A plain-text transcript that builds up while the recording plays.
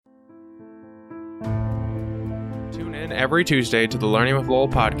Tune in every Tuesday to the Learning with Lowell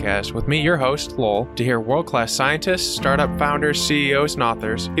podcast with me, your host, Lowell, to hear world-class scientists, startup founders, CEOs, and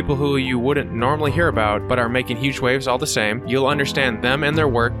authors, people who you wouldn't normally hear about but are making huge waves all the same. You'll understand them and their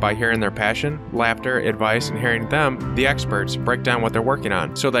work by hearing their passion, laughter, advice, and hearing them, the experts, break down what they're working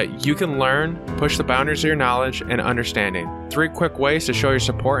on so that you can learn, push the boundaries of your knowledge and understanding. 3 quick ways to show your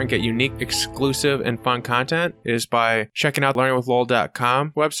support and get unique, exclusive, and fun content is by checking out the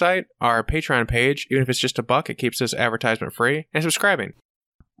learningwithlowell.com website, our Patreon page. Even if it's just $1, it keeps us advertisement free, and subscribing.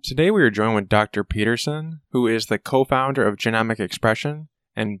 Today we are joined with Dr. Peterson, who is the co-founder of Genomic Expression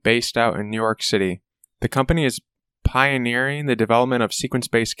and based out in New York City. The company is pioneering the development of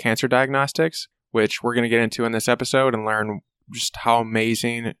sequence-based cancer diagnostics, which we're going to get into in this episode and learn just how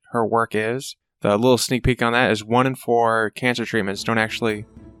amazing her work is. The little sneak peek on that is only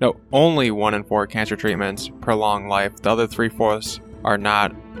 1 in 4 cancer treatments prolong life. The other 3/4 are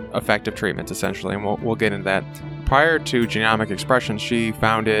not effective treatments, essentially, and we'll get into that. Prior to Genomic Expression, she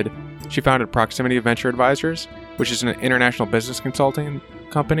founded Proximity Venture Advisors, which is an international business consulting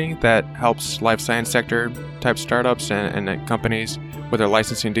company that helps life science sector type startups and companies with their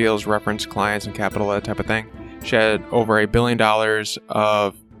licensing deals, reference clients and capital, that type of thing. She had over $1 billion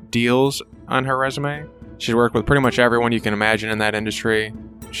of deals on her resume. She's worked with pretty much everyone you can imagine in that industry.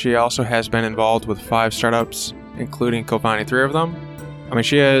 She also has been involved with 5 startups, including co-founding 3 of them.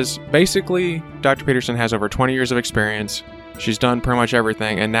 Dr. Peterson has over 20 years of experience. She's done pretty much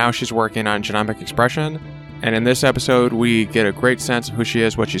everything, and now she's working on Genomic Expression. And in this episode, we get a great sense of who she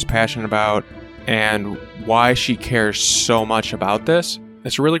is, what she's passionate about, and why she cares so much about this.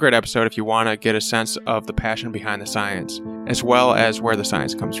 It's a really great episode if you want to get a sense of the passion behind the science, as well as where the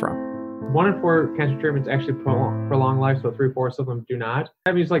science comes from. 1 in 4 cancer treatments actually prolong life, so 3/4 of them do not.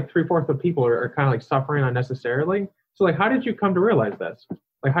 That means like 3/4 of people are kind of like suffering unnecessarily. So like, how did you come to realize this?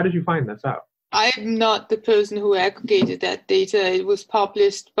 Like, how did you find this out? I'm not the person who aggregated that data. It was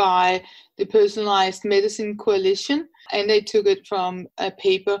published by the Personalized Medicine Coalition, and they took it from a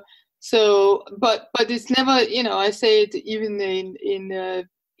paper. So, but it's never, I say it even in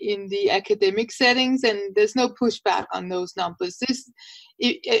the academic settings, and there's no pushback on those numbers.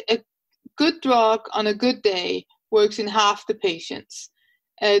 A good drug on a good day works in half the patients.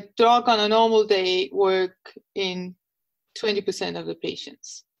 A drug on a normal day works in 20% of the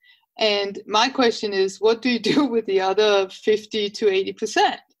patients. And my question is, what do you do with the other 50 to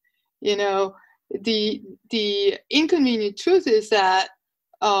 80%? The inconvenient truth is that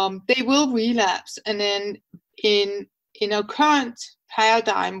they will relapse. And then in our current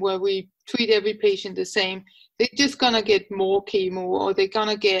paradigm where we treat every patient the same, they're just going to get more chemo, or they're going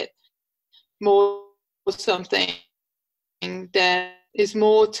to get more something that is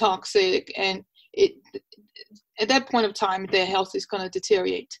more toxic, and at that point of time their health is going to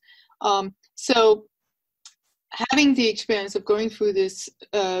deteriorate. So having the experience of going through this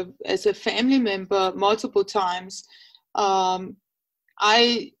as a family member multiple times,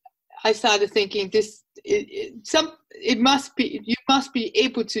 I started thinking you must be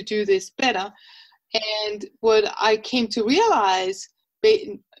able to do this better. And what I came to realize,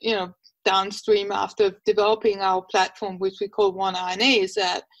 downstream after developing our platform, which we call One RNA, is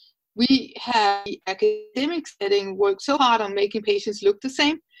that we have the academic setting work so hard on making patients look the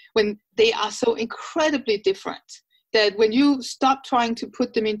same when they are so incredibly different that when you stop trying to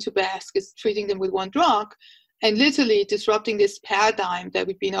put them into baskets, treating them with one drug, and literally disrupting this paradigm that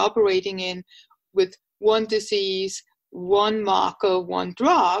we've been operating in with one disease, one marker, one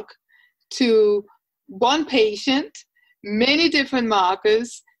drug, to one patient, many different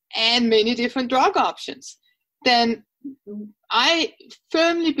markers, and many different drug options, then I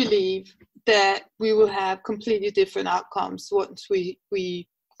firmly believe that we will have completely different outcomes once we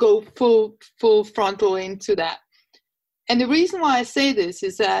go full frontal into that. And the reason why I say this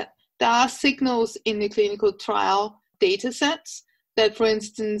is that there are signals in the clinical trial data sets that, for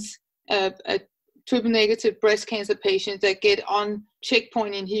instance, a triple-negative breast cancer patient that get on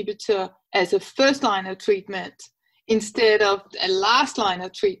checkpoint inhibitor as a first line of treatment instead of a last line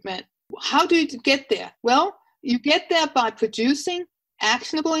of treatment. How do you get there? Well, you get there by producing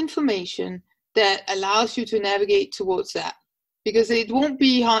actionable information that allows you to navigate towards that. Because it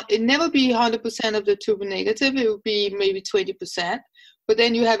never be 100% of the triple negative, it will be maybe 20%. But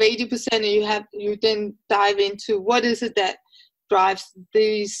then you have 80% and you then dive into what is it that drives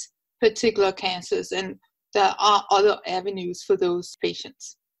these particular cancers, and there are other avenues for those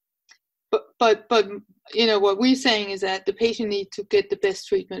patients. But what we're saying is that the patient needs to get the best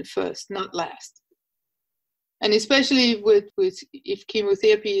treatment first, not last. And especially with if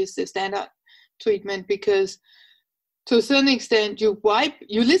chemotherapy is the standard treatment, because to a certain extent you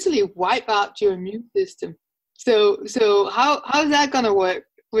literally wipe out your immune system. So how's that gonna work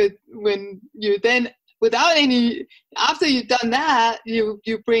with when you then without any after you've done that you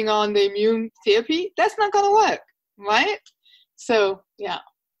bring on the immune therapy? That's not gonna work, right? So yeah.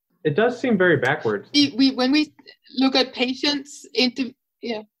 It does seem very backwards. We when we look at patients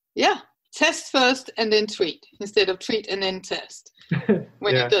test first and then treat instead of treat and then test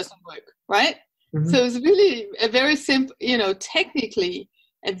when it doesn't work, right? Mm-hmm. So it's really a very simple, technically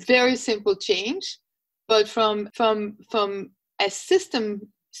a very simple change, but from a system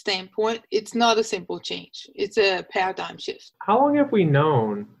standpoint, it's not a simple change. It's a paradigm shift. How long have we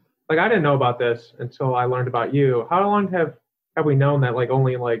known? Like, I didn't know about this until I learned about you. How long have we known that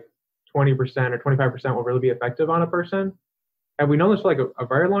only 20% or 25% will really be effective on a person? Have we known this for a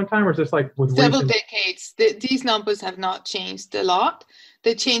very long time, or is this with several decades? These numbers have not changed a lot.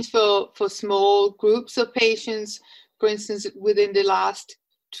 They changed for small groups of patients. For instance, within the last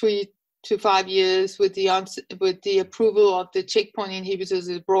 3 to 5 years, with the approval of the checkpoint inhibitors,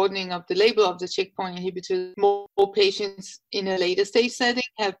 the broadening of the label of the checkpoint inhibitors, more patients in a later stage setting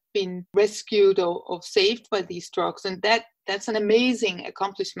have been rescued or saved by these drugs, and that's an amazing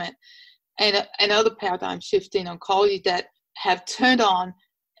accomplishment. And another paradigm shift in oncology that have turned on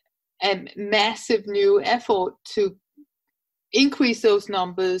a massive new effort to increase those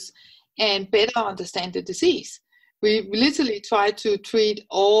numbers and better understand the disease. We literally try to treat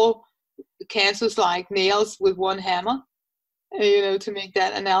all cancers like nails with one hammer, to make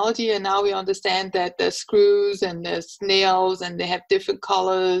that analogy. And now we understand that there's screws and there's nails and they have different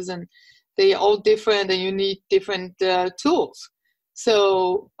colors and they're all different and you need different tools.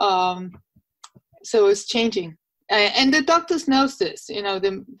 So it's changing. And the doctors knows this,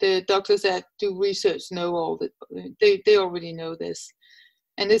 the doctors that do research know all that. They already know this,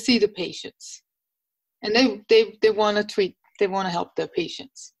 and they see the patients, and they want to treat. They want to help their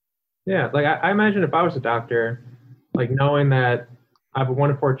patients. Yeah, I imagine if I was a doctor, knowing that I have a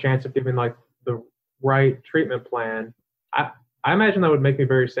 1 in 4 chance of giving the right treatment plan, I imagine that would make me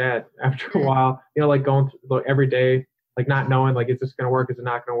very sad after a while. Going through every day, not knowing is this going to work? Is it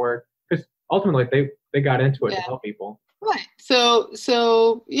not going to work? Because ultimately they got into it to help people. Right. So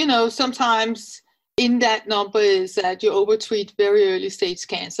sometimes in that number is that you overtreat very early stage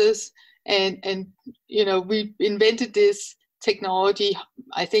cancers, and we invented this technology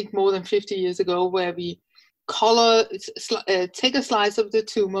I think more than 50 years ago, where we take a slice of the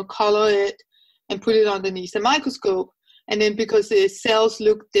tumor, color it, and put it underneath a microscope, and then because the cells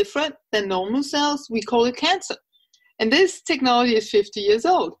look different than normal cells, we call it cancer. And this technology is 50 years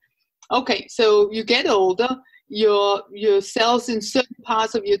old. Okay, so you get older, your cells in certain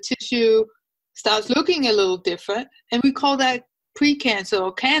parts of your tissue starts looking a little different, and we call that precancer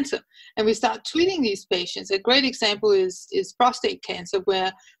or cancer. And we start treating these patients. A great example is prostate cancer,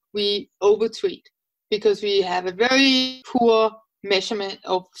 where we overtreat because we have a very poor measurement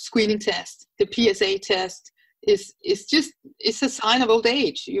of screening test. The PSA test is a sign of old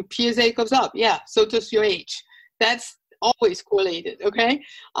age. Your PSA goes up, so does your age. That's always correlated, okay?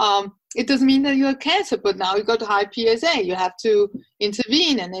 It doesn't mean that you have cancer, but now you got high PSA. You have to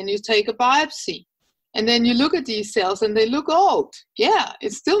intervene, and then you take a biopsy. And then you look at these cells, and they look old. Yeah,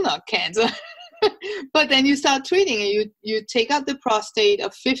 it's still not cancer. But then you start treating, and you take out the prostate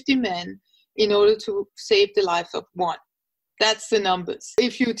of 50 men in order to save the life of 1. That's the numbers.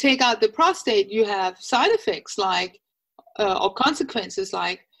 If you take out the prostate, you have side effects or consequences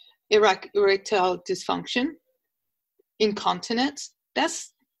like erectile dysfunction, incontinence.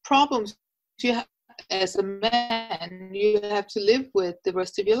 That's problems you have as a man you have to live with the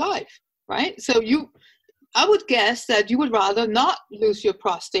rest of your life, right? So I would guess that you would rather not lose your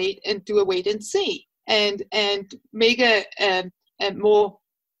prostate and do a wait and see and make a more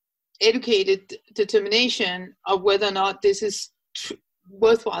educated determination of whether or not this is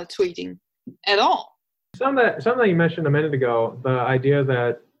worthwhile treating at all. Something that you mentioned a minute ago, the idea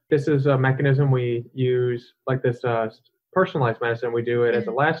that this is a mechanism we use, this personalized medicine. We do it as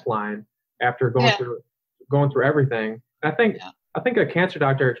a last line after going through everything. I think a cancer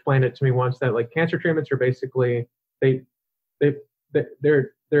doctor explained it to me once that cancer treatments are basically they're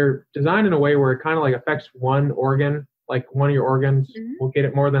designed in a way where it kind of affects one organ, one of your organs will get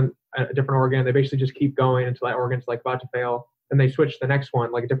it more than a different organ. They basically just keep going until that organ's about to fail, and they switch to the next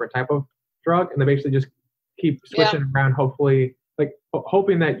one, a different type of drug, and they basically just keep switching around, hopefully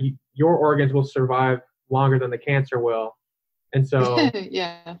hoping that your organs will survive longer than the cancer will. And so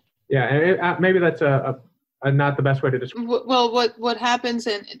and maybe that's a not the best way to describe. Well, what happens,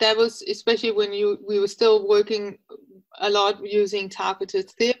 and that was especially when we were still working a lot using targeted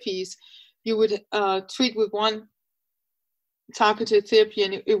therapies, you would treat with one targeted therapy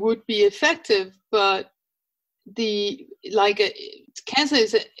and it would be effective, but cancer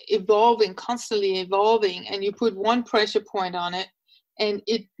is evolving, constantly evolving, and you put one pressure point on it, and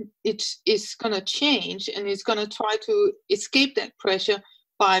it's going to change, and it's going to try to escape that pressure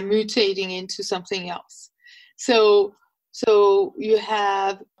by mutating into something else. So you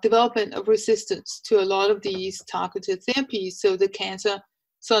have development of resistance to a lot of these targeted therapies. So the cancer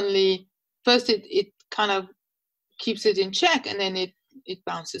suddenly, first it kind of keeps it in check, and then it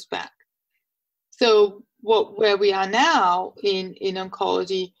bounces back. So where we are now in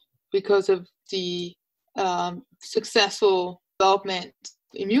oncology, because of the successful development of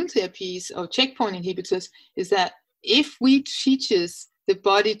immune therapies or checkpoint inhibitors, is that if we teaches the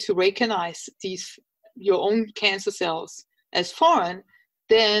body to recognize your own cancer cells as foreign,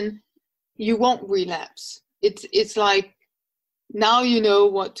 then you won't relapse. It's like, now you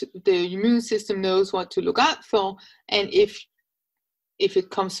know the immune system knows what to look out for, and if it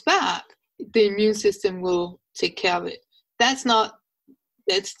comes back, the immune system will take care of it. That's the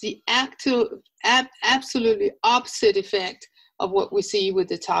absolutely opposite effect of what we see with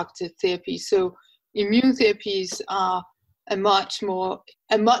the targeted therapy. So immune therapies are a much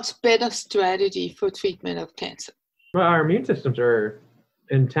better strategy for treatment of cancer. Well, our immune systems are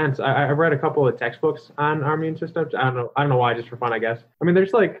intense. I've read a couple of textbooks on our immune systems. I don't know why, just for fun, I guess. I mean,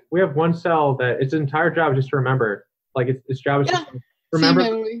 there's we have one cell that its entire job is just to remember. Its job is to remember.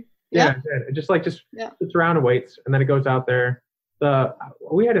 Memory. Yeah, it just sits around and waits, and then it goes out there.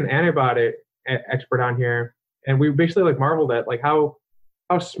 We had an antibiotic expert on here, and we basically marveled at how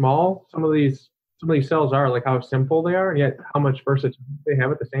small some of these cells are, how simple they are, and yet how much versatility they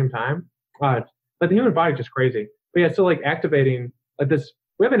have at the same time. But the human body is just crazy. But yeah, so activating this,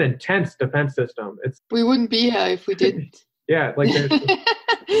 we have an intense defense system. We wouldn't be here if we didn't. Yeah, true.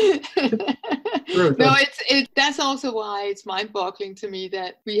 No, that's also why it's mind-boggling to me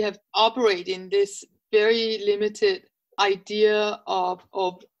that we have operate in this very limited idea of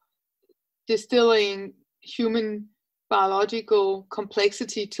distilling human biological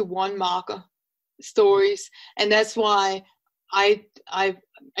complexity to one marker stories, and that's why we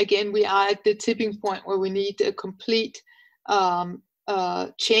are at the tipping point where we need a complete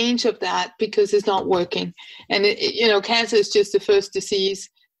change of that, because it's not working. And cancer is just the first disease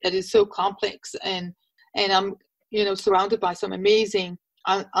that is so complex, and I'm surrounded by some amazing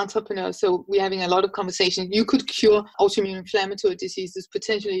entrepreneurs, so we're having a lot of conversations. You could cure autoimmune inflammatory diseases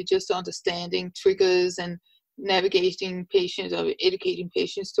potentially just understanding triggers and navigating patients or educating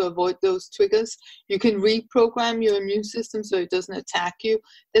patients to avoid those triggers. You can reprogram your immune system so it doesn't attack you.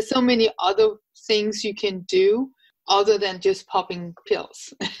 There's so many other things you can do other than just popping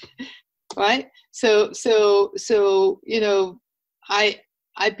pills, right? So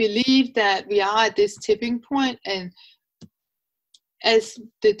I believe that we are at this tipping point, and as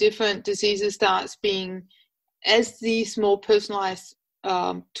the different diseases as these more personalized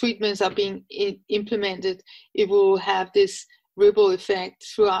treatments are being implemented, it will have this ripple effect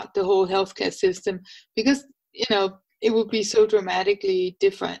throughout the whole healthcare system, because it will be so dramatically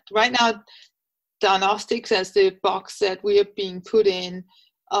different. Right now, diagnostics as the box that we are being put in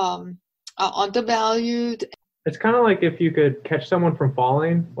are undervalued. It's kind of like if you could catch someone from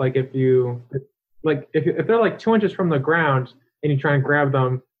falling, if they're 2 inches from the ground and you try and grab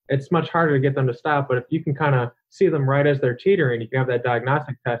them, it's much harder to get them to stop. But if you can kind of see them right as they're teetering, you can have that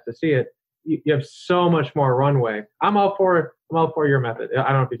diagnostic test to see it. You have so much more runway. I'm all for your method.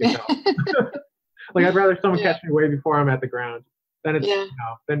 I don't know if you can tell. I'd rather someone catch me way before I'm at the ground. Then it's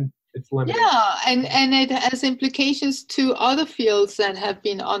limited. Yeah, and it has implications to other fields that have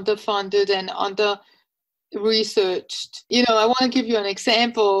been underfunded and under researched. I want to give you an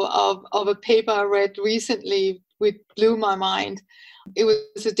example of a paper I read recently which blew my mind. It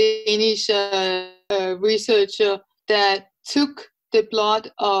was a Danish researcher that took the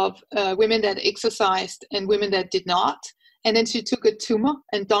blood of women that exercised and women that did not, and then she took a tumor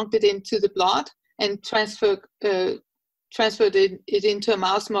and dunked it into the blood and transferred it into a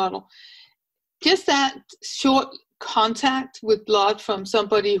mouse model. Just that short contact with blood from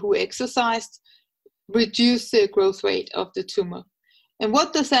somebody who exercised reduced the growth rate of the tumor. And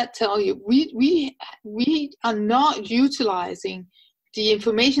what does that tell you? We are not utilizing the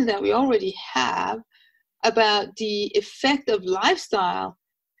information that we already have about the effect of lifestyle,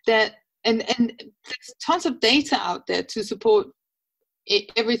 and there's tons of data out there to support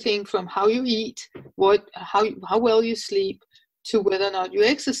everything from how you eat, how well you sleep, to whether or not you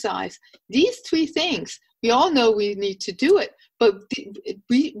exercise. These three things, we all know we need to do it, but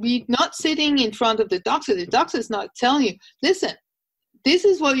we're not sitting in front of the doctor. The doctor is not telling you, listen, this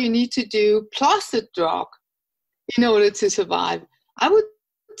is what you need to do plus the drug in order to survive. I would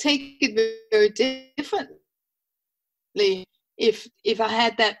take it very different. if I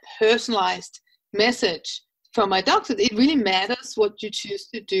had that personalized message from my doctor, it really matters what you choose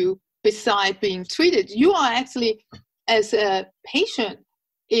to do beside being treated. You are actually, as a patient,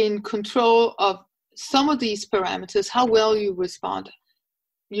 in control of some of these parameters, how well you respond.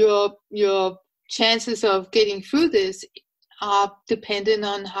 Your chances of getting through this are dependent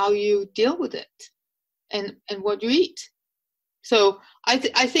on how you deal with it and what you eat. So I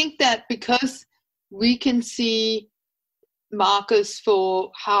think that because we can see markers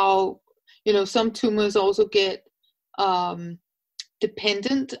for how, some tumors also get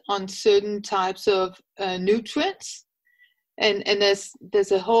dependent on certain types of nutrients, and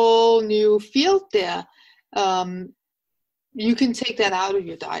there's a whole new field there. You can take that out of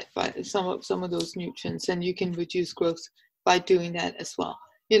your diet by some of those nutrients, and you can reduce growth by doing that as well.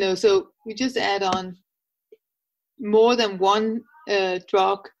 So we just add on more than one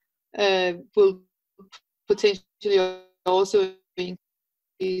drug will potentially also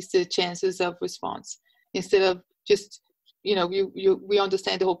increase the chances of response, instead of just we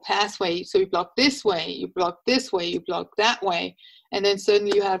understand the whole pathway. So you block this way, you block this way, you block that way, and then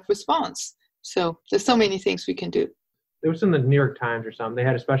suddenly you have response. So there's so many things we can do. It was in the New York Times or something. They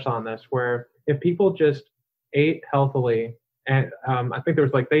had a special on this where if people just ate healthily, and I think there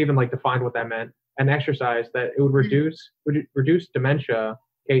was they even defined what that meant, and exercise, that it would reduce dementia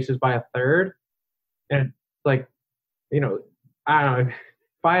cases by a third. And I don't know,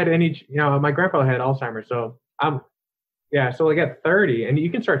 if I had any, my grandfather had Alzheimer's, so so at 30, and you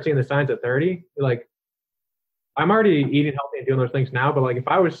can start seeing the signs at 30, I'm already eating healthy and doing those things now, but if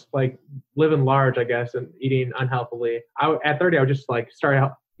I was living large, I guess, and eating unhealthily, at 30 I would just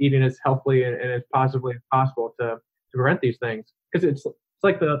start eating as healthily and as possibly as possible to prevent these things, because it's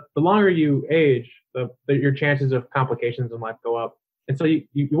the longer you age, your chances of complications in life go up, and so you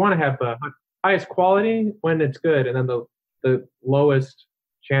want to have the highest quality when it's good, and then the lowest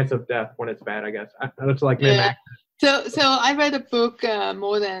chance of death when it's bad, I guess. It's yeah. So I read a book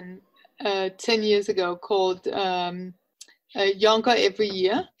more than 10 years ago called Younger Every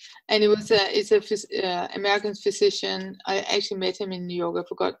Year, and it's a American physician. I actually met him in New York. I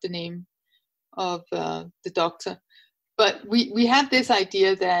forgot the name of the doctor, but we have this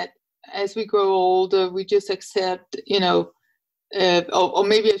idea that as we grow older, we just accept, or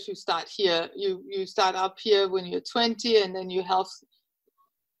maybe I should start here. You start up here when you're 20, and then your health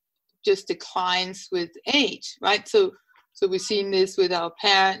just declines with age, right? So we've seen this with our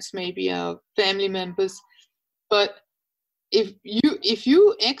parents, maybe our family members. But if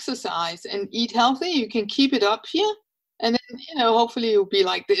you exercise and eat healthy, you can keep it up here, and then hopefully you'll be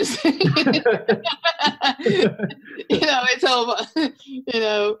like this. It's over.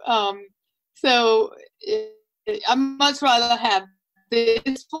 So I'd much rather have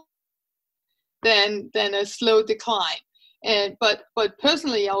this than a slow decline. But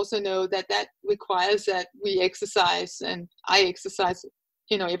personally, I also know that requires that we exercise, and I exercise,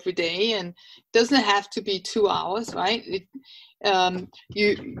 every day, and it doesn't have to be 2 hours, right? One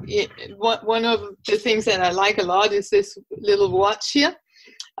of the things that I like a lot is this little watch here.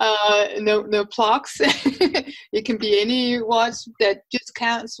 No clocks. It can be any watch that just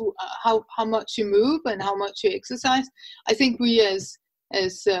counts how much you move and how much you exercise. I think we as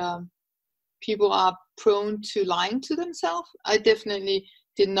people are prone to lying to themselves. I definitely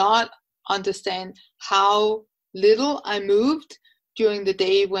did not understand how little I moved during the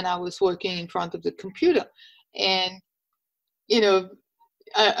day when I was working in front of the computer. And,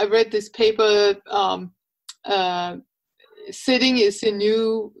 I read this paper, sitting is the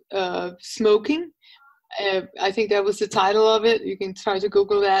new smoking. I think that was the title of it. You can try to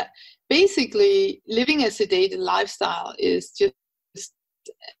Google that. Basically, living a sedated lifestyle is just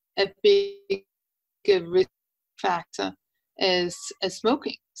a big risk factor as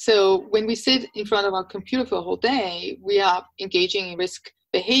smoking. So when we sit in front of our computer for a whole day, we are engaging in risk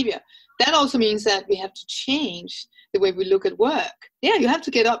behavior. That also means that we have to change the way we look at work. Yeah, you have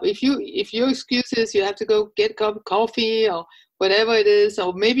to get up. If your excuse is you have to go get a cup of coffee or whatever it is,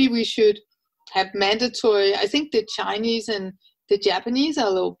 or maybe we should have mandatory. I think the Chinese and the Japanese are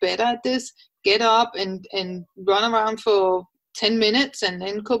a little better at this. Get up and run around for 10 minutes and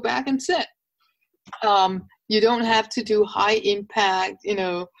then go back and sit. You don't have to do high impact,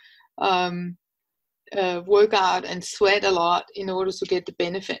 workout and sweat a lot in order to get the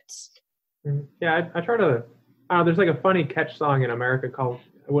benefits. Yeah, I try to. There's a funny catch song in America called.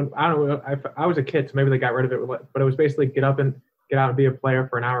 I was a kid, so maybe they got rid of it, but it was basically get out and be a player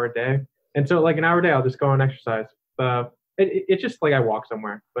for an hour a day. And so an hour a day, I'll just go and exercise. It's just I walk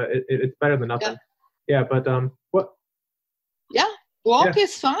somewhere, but it's better than nothing. Yeah, but what? Yeah, walk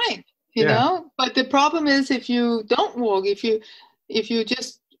is fine. you know. But the problem is if you don't walk, if you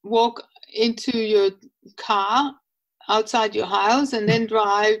just walk into your car outside your house and then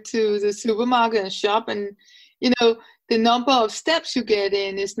drive to the supermarket and shop, and the number of steps you get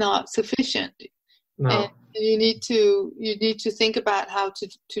in is not sufficient. No. And you need to think about how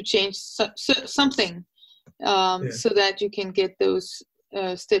to change something so that you can get those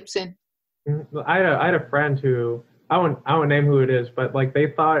steps in. I had a friend who I won't name who it is, but like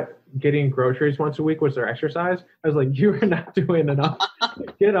they thought getting groceries once a week was their exercise. I was like, you are not doing enough.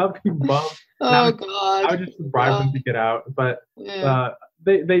 Get up, you bum. God! I would just bribe them to get out, but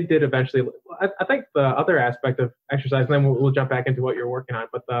they did eventually. I think the other aspect of exercise, and then we'll jump back into what you're working on,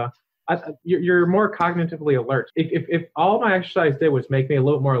 but you're more cognitively alert. If all my exercise did was make me a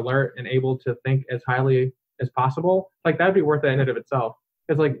little more alert and able to think as highly as possible, like that'd be worth it in and of itself.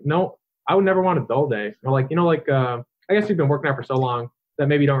 Because like, no, I would never want a dull day. Or like, I guess you've been working out for so long that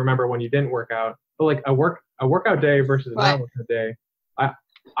maybe you don't remember when you didn't work out. But like a workout day versus a non-workout day,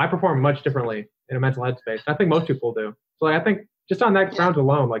 I perform much differently in a mental headspace. I think most people do. So like, I think just on that grounds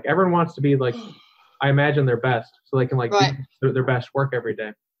alone, like everyone wants to be like, I imagine their best, so they can like do their best work every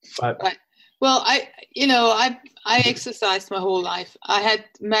day. But well, I exercised my whole life. I had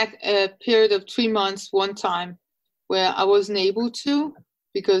a period of 3 months one time where I wasn't able to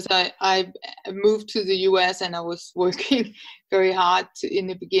because I moved to the US and I was working very hard in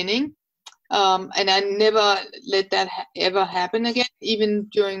the beginning. And I never let that ever happen again. Even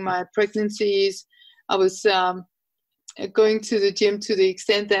during my pregnancies, I was going to the gym to the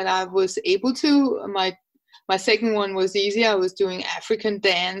extent that I was able to. My second one was easier. I was doing African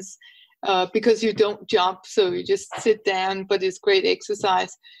dance because you don't jump, so you just sit down, but it's great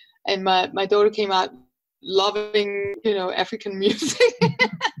exercise. And my daughter came out loving, African music.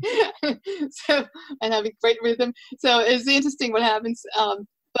 So, and having great rhythm. So it's interesting what happens.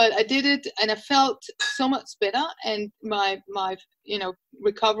 But I did it and I felt so much better, and my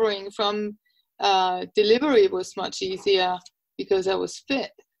recovering from delivery was much easier because I was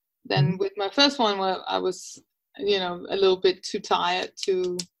fit than with my first one where I was, a little bit too tired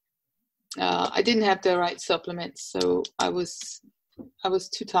to, I didn't have the right supplements. So I was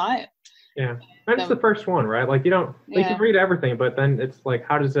too tired. Yeah. And it's the first one, right? Like you can read everything, but then it's like,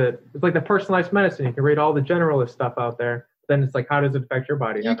 it's like the personalized medicine. You can read all the generalist stuff out there. Then it's like, how does it affect your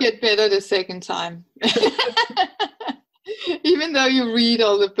body? You get better the second time. Even though you read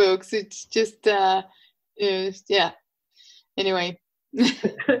all the books, it's just, Anyway.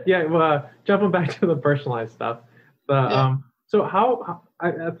 Yeah, well, jumping back to the personalized stuff. So how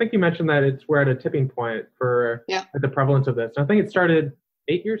I think you mentioned that we're at a tipping point for the prevalence of this. And I think it started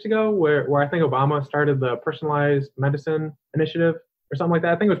 8 years ago where I think Obama started the personalized medicine initiative or something like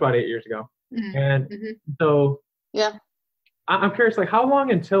that. I think it was about 8 years ago. Mm-hmm. And so I'm curious, like how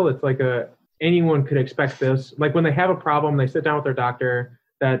long until it's like anyone could expect this? Like when they have a problem, they sit down with their doctor,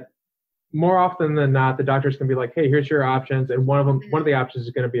 that more often than not, the doctor's going to be like, hey, here's your options. And one of the options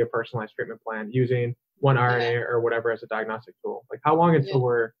is going to be a personalized treatment plan using one RNA or whatever as a diagnostic tool. Like how long until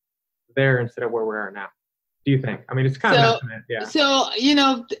we're there instead of where we are now? Do you think? I mean, it's kind of an estimate, yeah. So,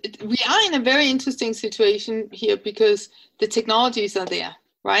 we are in a very interesting situation here because the technologies are there,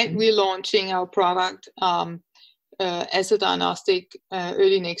 right? Mm-hmm. We're launching our product as a diagnostic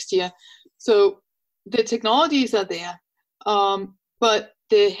early next year. So the technologies are there, but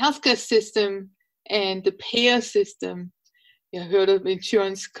the healthcare system and the payer system, you heard of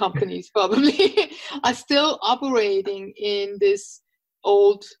insurance companies probably, are still operating in this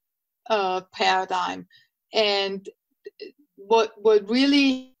old paradigm. And what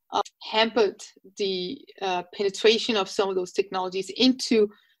really hampered the penetration of some of those technologies into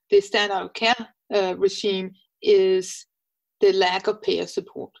the standard of care regime is the lack of payer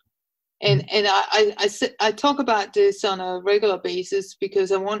support. And I talk about this on a regular basis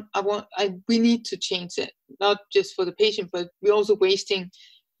because we need to change it, not just for the patient, but we're also wasting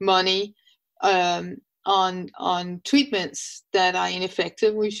money on treatments that are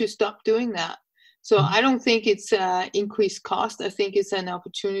ineffective. We should stop doing that. So I don't think it's increased cost. I think it's an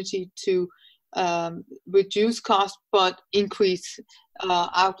opportunity to reduce cost, but increase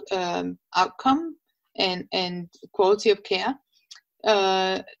outcome and quality of care.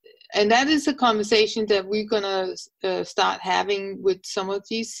 And that is a conversation that we're going to start having with some of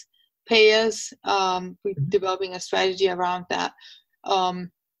these payers. We're developing a strategy around that.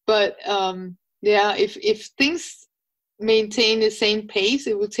 If things maintain the same pace,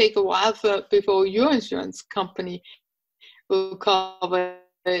 it will take a while before your insurance company will cover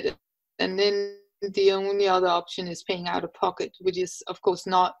it. And then the only other option is paying out of pocket, which is, of course,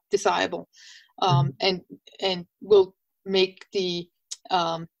 not desirable, and will make the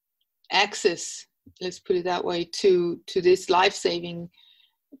access, let's put it that way, to this life-saving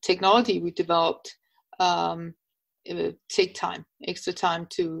technology we developed, it will take time, extra time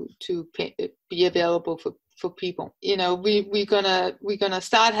to be available for people. We're gonna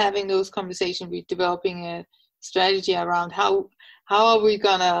start having those conversations. We're developing a strategy around how are we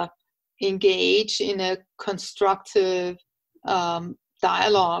gonna engage in a constructive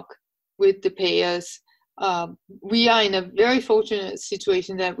dialogue with the payers. We are in a very fortunate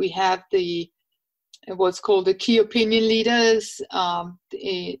situation that we have what's called the key opinion leaders,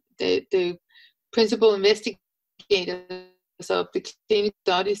 the principal investigators of the clinical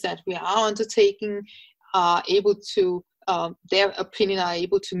studies that we are undertaking are able to, their opinion are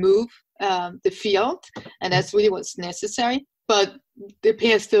able to move the field, and that's really what's necessary. But the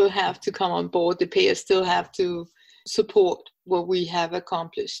payers still have to come on board. The payers still have to support what we have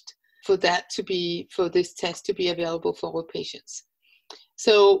accomplished for this test to be available for all patients.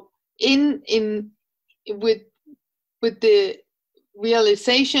 So with the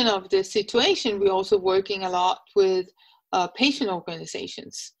realization of the situation, we're also working a lot with patient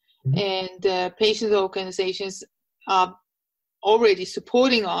organizations. Mm-hmm. And patient organizations are already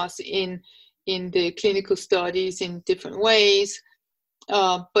supporting us in the clinical studies in different ways,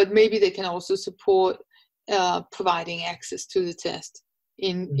 but maybe they can also support providing access to the test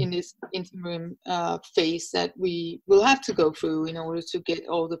in this interim phase that we will have to go through in order to get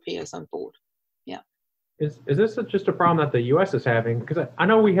all the payers on board. Yeah. Is this just a problem that the U.S. is having? Because I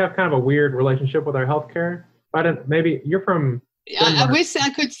know we have kind of a weird relationship with our healthcare. But maybe you're from Denmark. I wish I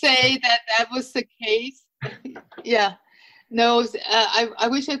could say that was the case. Yeah. No, I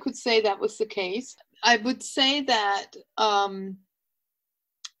wish I could say that was the case. I would say that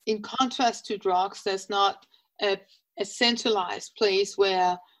in contrast to drugs, there's not a centralized place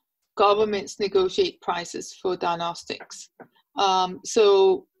where governments negotiate prices for diagnostics.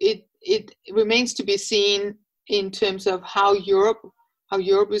 So it remains to be seen in terms of how Europe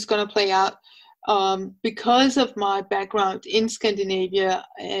is going to play out. Because of my background in Scandinavia,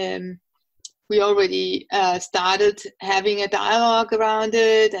 we already started having a dialogue around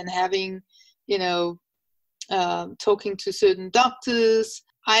it and having, talking to certain doctors.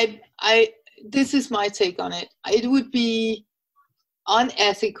 This is my take on it. It would be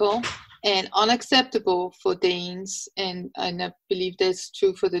unethical and unacceptable for Danes, and I believe that's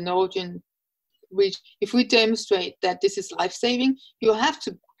true for the Norwegian region. If we demonstrate that this is life-saving, you have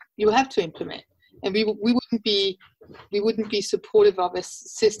to implement. And we wouldn't be supportive of a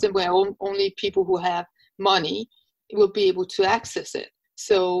system where only people who have money will be able to access it.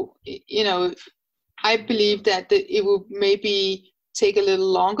 So, I believe that it will maybe take a little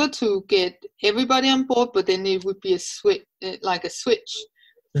longer to get everybody on board, but then it would be a switch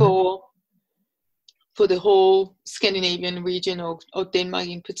for the whole Scandinavian region or Denmark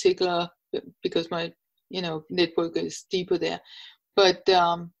in particular, because my network is deeper there. But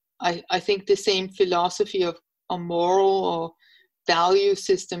I think the same philosophy of a moral or value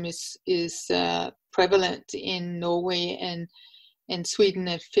system is prevalent in Norway and Sweden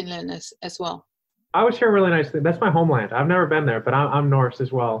and Finland as well. I was here really nicely. That's my homeland. I've never been there, but I'm Norse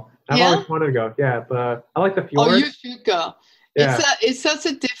as well. I've always wanted to go. Yeah, but I like the fjords. Oh, you should go. Yeah. It's such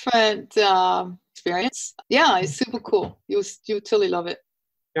a different experience. Yeah, it's super cool. You totally love it.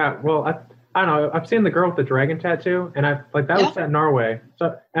 Yeah, well, I don't know. I've seen the girl with the dragon tattoo, and was at Norway.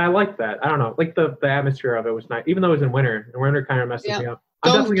 So, and I liked that. I don't know, like the atmosphere of it was nice, even though it was in winter. And winter kind of messes me up.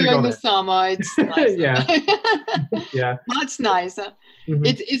 Don't during the summer. It's nicer. Yeah, much nicer. Mm-hmm.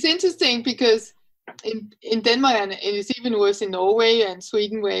 It's interesting because in Denmark, and it's even worse in Norway and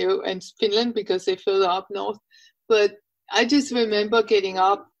Sweden and Finland because they're further up north. But I just remember getting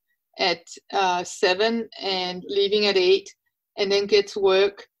up at 7 and leaving at 8, and then get to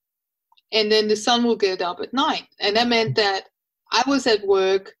work. And then the sun will get up at 9. And that meant that I was at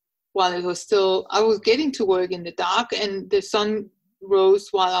work while it was still, I was getting to work in the dark, and the sun rose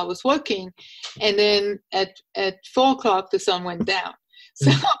while I was working. And then at 4 o'clock, the sun went down.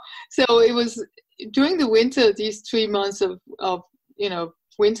 So it was during the winter, these 3 months of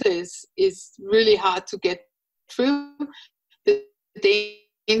winter is really hard to get through. The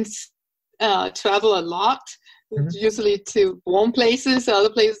Danes travel a lot. Usually to warm places, other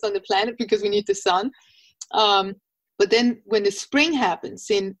places on the planet, because we need the sun. But then when the spring happens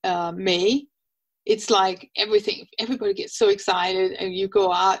in May, it's like everybody gets so excited, and you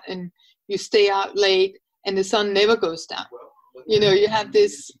go out and you stay out late, and the sun never goes down. You have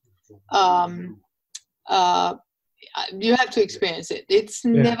this, you have to experience it. It's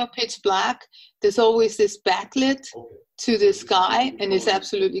never pitch black. There's always this backlit to the sky, and it's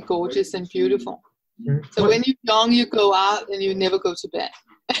absolutely gorgeous and beautiful. So when you're young, you go out and you never go to bed.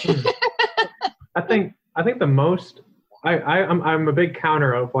 I think the most. I'm a big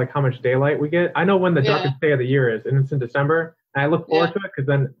counter of like how much daylight we get. I know when the darkest day of the year is, and it's in December. And I look forward to it because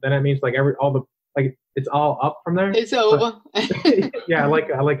then it means like it's all up from there. It's over. Yeah, I like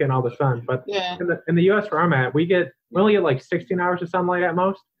it in all the sun. But in the U.S. where I'm at, we only get like 16 hours of sunlight at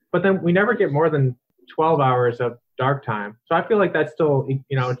most. But then we never get more than 12 hours of dark time. So I feel like that's still,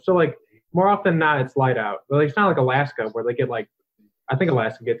 it's still like more often than not it's light out. But it's not like Alaska where they get like, I think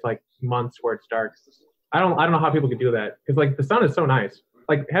Alaska gets like months where it's dark. I don't know how people can do that because like the sun is so nice.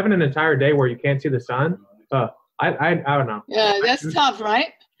 Like having an entire day where you can't see the sun. I don't know. Yeah, that's tough,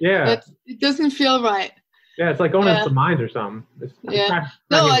 right? Yeah. It doesn't feel right. Yeah, it's like going into the mines or something. That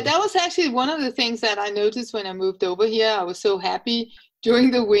was actually one of the things that I noticed when I moved over here. I was so happy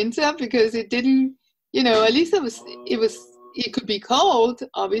during the winter because it didn't, at least it could be cold,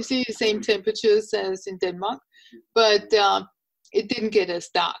 obviously the same temperatures as in Denmark, but it didn't get as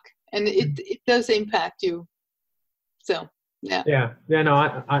dark, and it does impact you. So, yeah. Yeah, no,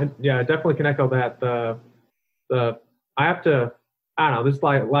 I definitely can echo that. I have to, I don't know, there's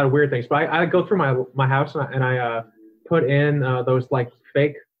like a lot of weird things, but I go through my house and I put in those like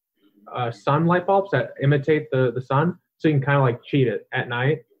fake sun light bulbs that imitate the sun, so you can kind of like cheat it at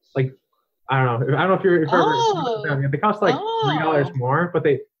night. Like, I don't know if you've ever, they cost like $3 more, but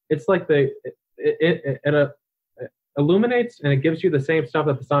it's like it illuminates and it gives you the same stuff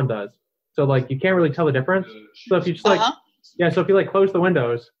that the sun does. So like you can't really tell the difference. So if you just so if you like close the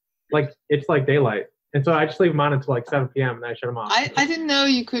windows, like it's like daylight. And so I just leave them on until like 7 p.m. and then I shut them off. I didn't know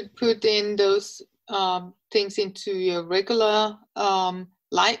you could put in those things into your regular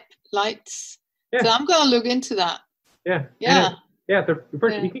lights. Yeah. So I'm going to look into that. Yeah. You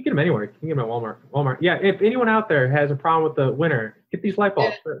can get them anywhere. You can get them at Walmart. Yeah. If anyone out there has a problem with the winter, get these light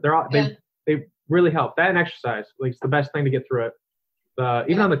bulbs. They really help. That and exercise. Like, it's the best thing to get through it.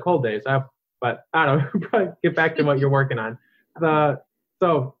 Even on the cold days. But I don't know. Probably get back to what you're working on.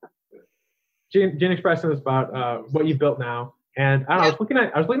 So Gene expressed this about what you built now, and I don't know. I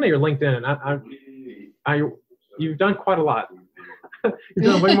was looking at your LinkedIn, and you've done quite a lot. You've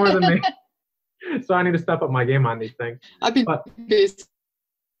done way more than me. So I need to step up my game on these things. I've been busy.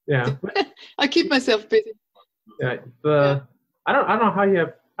 Yeah. I keep myself busy. Yeah. I don't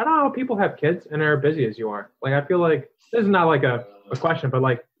know how people have kids and are busy as you are. Like, I feel like this is not like a question, but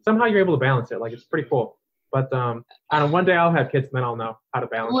like somehow you're able to balance it. Like, it's pretty cool. But I don't know, one day I'll have kids and then I'll know how to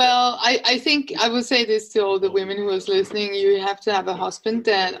balance it. I think I would say this to all the women who are listening. You have to have a husband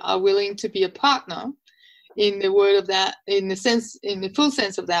that are willing to be a partner in the word of that, in the full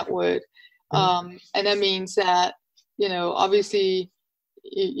sense of that word. And that means that, obviously,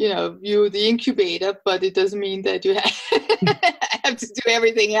 you're the incubator, but it doesn't mean that you have to do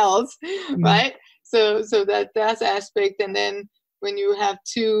everything else, right? So that's aspect. And then when you have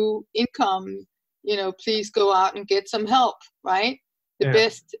two income, please go out and get some help, right? The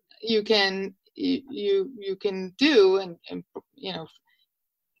best you can do, and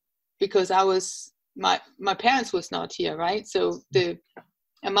because my parents was not here, right? So the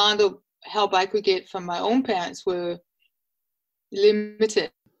amount of help I could get from my own parents were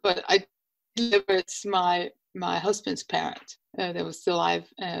limited, but I leveraged my husband's parent that was still alive,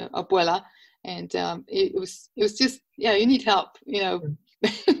 Abuela, and it was just you need help,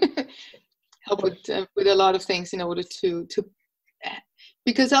 help with a lot of things in order to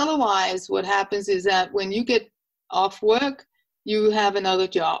because otherwise what happens is that when you get off work, you have another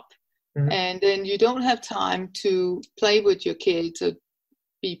job, and then you don't have time to play with your kids or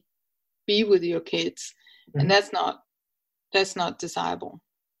be with your kids, and that's not desirable.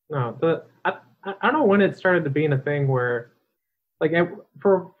 No, I don't know when it started to being a thing where, like,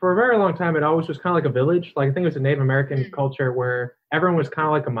 for a very long time, it always was kind of like a village. Like, I think it was a Native American culture where everyone was kind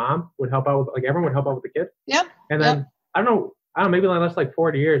of like a mom would help out with, like, everyone would help out with the kid. Yeah. And then I don't know, maybe in the last like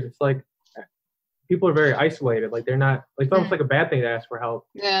 40 years, it's like people are very isolated. Like, they're not, like, it's almost like a bad thing to ask for help.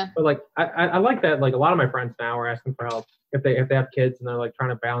 Yeah. But like, I like that. Like, a lot of my friends now are asking for help if they have kids and they're like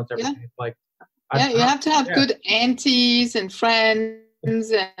trying to balance everything. Yeah. It's like, you have to have good aunties and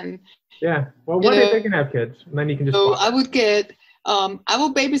friends and. Yeah. Well, one day they can have kids, and then you can just. So I would get. I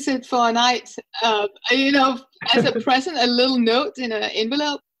will babysit for a night. As a present, a little note in an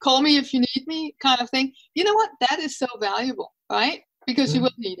envelope. Call me if you need me, kind of thing. You know what? That is so valuable, right? Because you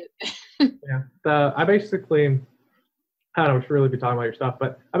will need it. Yeah. I basically, I don't know if you really be talking about your stuff,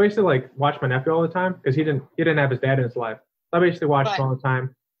 but I basically like watch my nephew all the time because he didn't have his dad in his life. So I basically watched him all the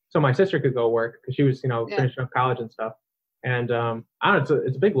time, so my sister could go work because she was finishing up college and stuff. And I don't know,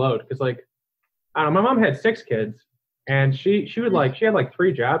 it's a big load because like I don't know, my mom had 6 kids and she would like she had like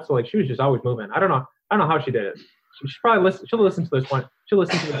 3 jobs, so like she was just always moving. I don't know how she did it. she'll probably listen. She'll listen to this one. She'll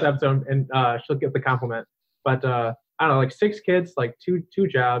listen to this episode and she'll get the compliment. But I don't know, like 6 kids, like two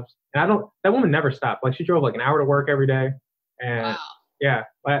jobs, and that woman never stopped. Like she drove like an hour to work every day, and Wow. yeah,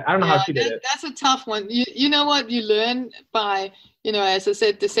 I don't know how she did it. That's a tough one. You know what you learn by, as I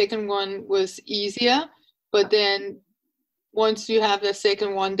said, the second one was easier, but then once you have the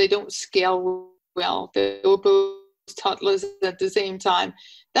second one, they don't scale well. They were both toddlers at the same time.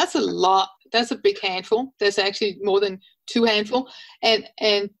 That's a lot. That's a big handful. There's actually more than 2 handful. And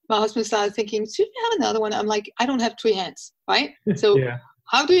my husband started thinking, should we have another one? I'm like, I don't have 3 hands, right? So Yeah.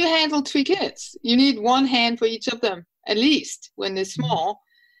 how do you handle 3 kids? You need 1 hand for each of them, at least when they're small.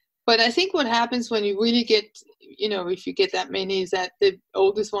 But I think what happens when you really get, if you get that many, is that the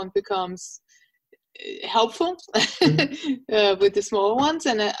oldest one becomes helpful with the smaller ones.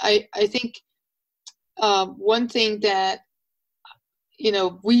 And I think one thing that,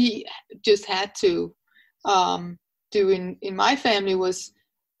 we just had to do in my family was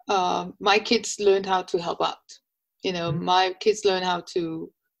my kids learned how to help out. My kids learned how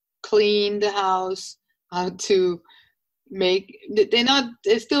to clean the house, how to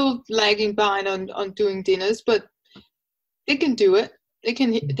they're still lagging behind on doing dinners, but they can do it. They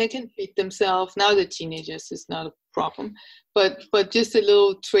can feed themselves. Now they're teenagers, it's not a problem. But just a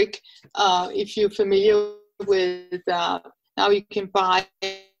little trick, if you're familiar with now you can buy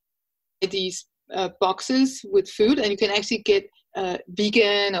these boxes with food, and you can actually get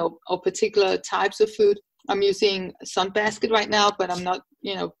vegan or particular types of food. I'm using Sunbasket right now, but I'm not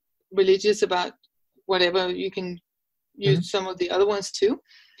religious about whatever. You can use some of the other ones too.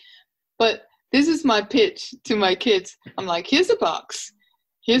 But this is my pitch to my kids. I'm like, here's a box.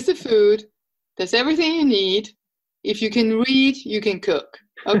 Here's the food. There's everything you need. If you can read, you can cook.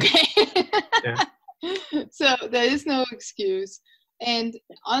 Okay? Yeah. So there is no excuse. And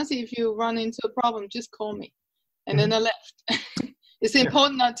honestly, if you run into a problem, just call me. And then I left. It's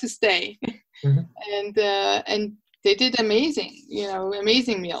important not to stay. And they did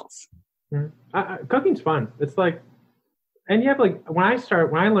amazing meals. Cooking's fun. It's like, and you have like, when I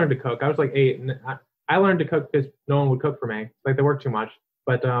learned to cook, I was like 8, and I learned to cook because no one would cook for me. Like they work too much.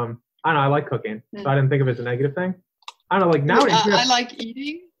 But I don't know, I like cooking, so I didn't think of it as a negative thing. I don't know, like nowadays. I like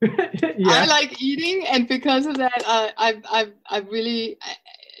eating. Yeah. I like eating, and because of that, I really,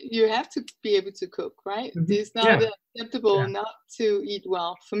 you have to be able to cook, right? It's not acceptable not to eat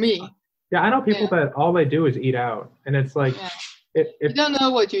well for me. Yeah, I know people that all they do is eat out, and it's like, you don't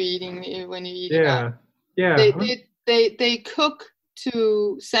know what you're eating when you eat out. Yeah. They cook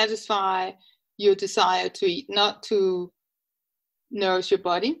to satisfy your desire to eat, not to nourish your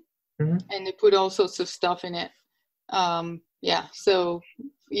body, and they put all sorts of stuff in it. So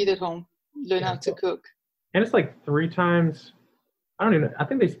eat at home, learn how to cook. And it's like 3 times, I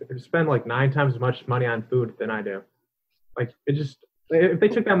think they spend like 9 times as much money on food than I do. Like it just, if they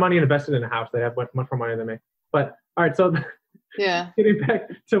took that money and invested in a house, they'd have much more money than me. But all right, so getting back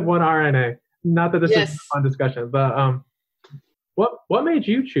to 1RNA, not that this is a fun discussion, but what made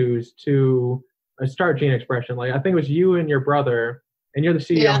you choose to start Gene Expression? Like I think it was you and your brother, and you're the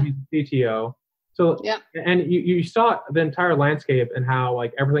CEO, he's the CTO. So and you saw the entire landscape and how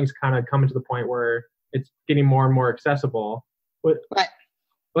like everything's kind of coming to the point where it's getting more and more accessible. But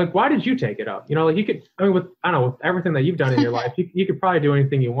like, why did you take it up? Like you could, with everything that you've done in your life, you could probably do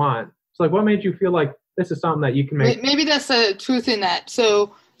anything you want. So like, what made you feel like this is something that you can make? Maybe that's the truth in that.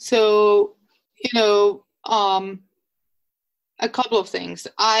 So a couple of things.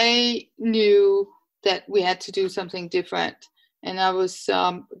 I knew that we had to do something different. And I was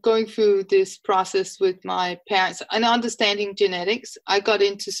going through this process with my parents and understanding genetics. I got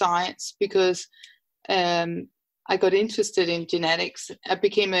into science because I got interested in genetics. I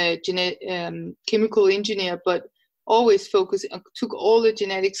became a chemical engineer, but always took all the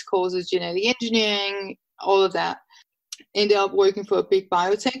genetics courses, genetic engineering, all of that. Ended up working for a big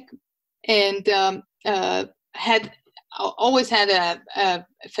biotech, and always had a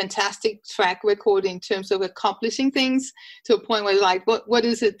fantastic track record in terms of accomplishing things to a point where like, what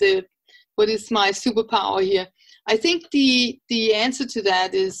is it? What is my superpower here? I think the answer to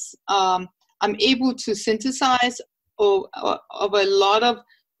that is I'm able to synthesize of a lot of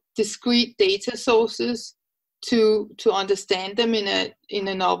discrete data sources to understand them in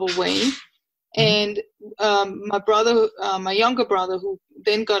a novel way. And my brother, my younger brother, who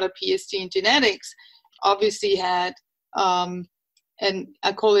then got a PhD in genetics, obviously had, and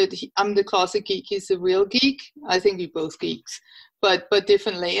I call it, I'm the closet geek, he's the real geek. I think we're both geeks, but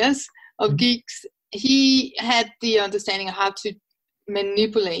different layers of geeks. He had the understanding of how to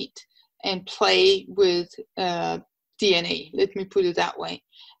manipulate and play with DNA, let me put it that way,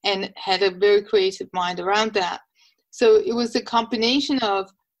 and had a very creative mind around that. So it was a combination of,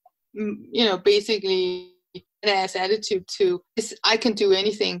 basically an ass attitude to this, I can do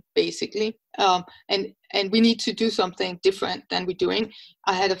anything basically, and we need to do something different than we're doing.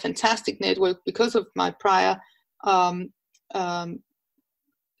 I had a fantastic network because of my prior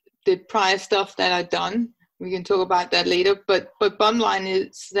the prior stuff that I'd done. We can talk about that later, but bottom line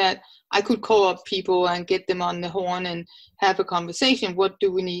is that I could call up people and get them on the horn and have a conversation. What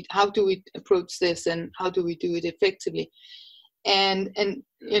do we need? How do we approach this, and how do we do it effectively? And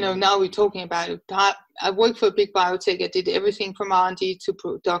now we're talking about it. I worked for a big biotech. I did everything from R&D to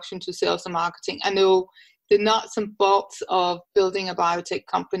production to sales and marketing. I know the nuts and bolts of building a biotech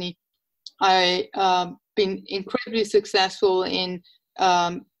company. I been incredibly successful in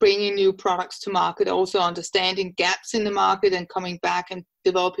bringing new products to market, also understanding gaps in the market and coming back and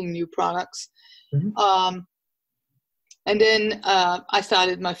developing new products. Mm-hmm. And then I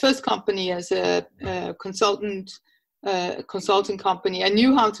started my first company as a consulting company. I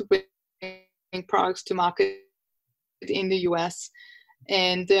knew how to bring products to market in the US,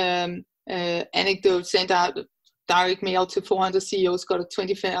 and anecdote, sent out direct mail to 400 CEOs, got a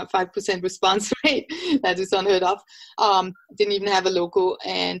 25% response rate. That is unheard of. Didn't even have a logo,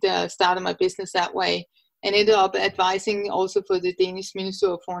 and started my business that way, and ended up advising also for the Danish Ministry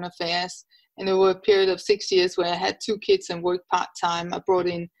of Foreign Affairs. And over a period of 6 years where I had 2 kids and worked part-time, I brought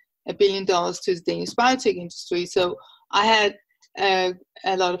in $1 billion to the Danish biotech industry. So I had a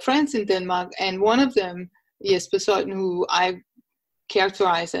lot of friends in Denmark, and one of them, Jesper Søjden, who I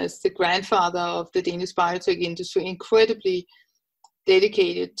characterize as the grandfather of the Danish biotech industry, incredibly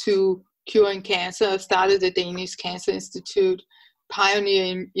dedicated to curing cancer, started the Danish Cancer Institute,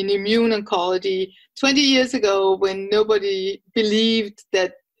 pioneer in immune oncology 20 years ago when nobody believed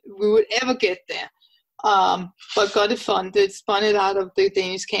that we would ever get there. But got it funded, spun it out of the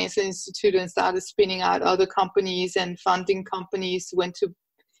Danish Cancer Institute and started spinning out other companies and funding companies, went to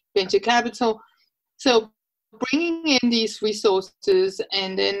venture capital. So bringing in these resources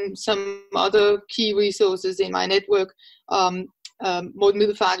and then some other key resources in my network, Morten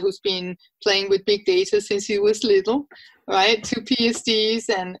Middelfart, who's been playing with big data since he was little, right? 2 PhDs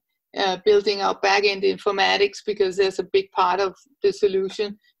and building out back-end informatics because there's a big part of the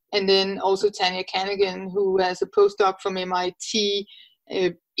solution. And then also Tanya Canagan, who has a postdoc from MIT,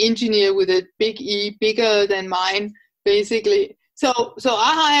 engineer with a big E, bigger than mine, basically. So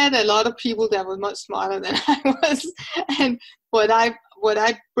I hired a lot of people that were much smarter than I was. And what I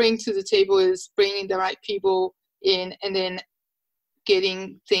bring to the table is bringing the right people in and then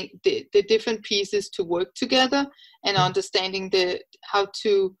getting the different pieces to work together and understanding how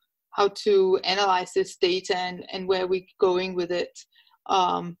to analyze this data and where we're going with it.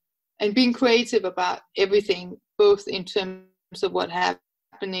 And being creative about everything, both in terms of what's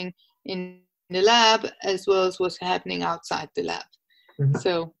happening in the lab as well as what's happening outside the lab. Mm-hmm.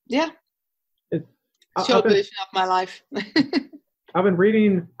 So, yeah. Short version of my life. I've been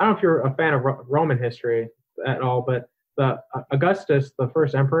reading, I don't know if you're a fan of Roman history at all, but Augustus, the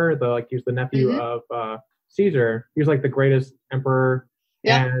first emperor, he was the nephew of Caesar. He was like the greatest emperor.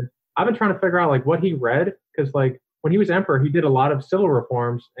 Yeah. And I've been trying to figure out what he read, because when he was emperor, he did a lot of civil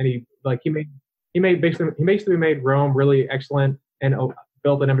reforms, and he basically made Rome really excellent and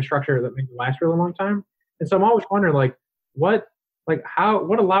built an infrastructure that made it last a really long time. And so I'm always wondering what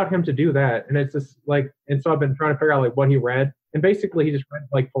allowed him to do that? And it's just and so I've been trying to figure out what he read, and basically he just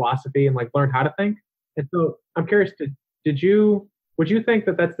read philosophy and learned how to think. And so I'm curious, would you think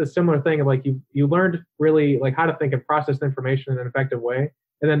that that's the similar thing of you learned really how to think and process information in an effective way,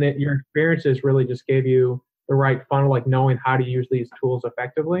 and then your experiences really just gave you the right funnel, knowing how to use these tools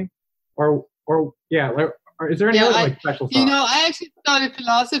effectively, or is there any other special thought? I actually started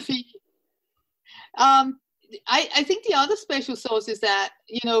philosophy. I think the other special source is that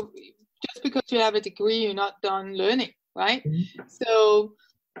just because you have a degree, you're not done learning, right? Mm-hmm. So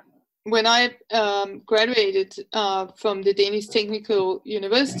when I graduated from the Danish Technical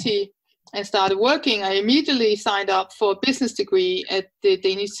University and started working, I immediately signed up for a business degree at the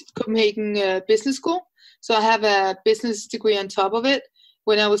Danish Copenhagen Business School. So I have a business degree on top of it.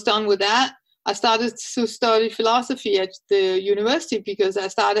 When I was done with that, I started to study philosophy at the university because I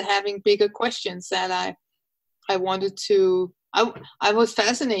started having bigger questions that I wanted to. I was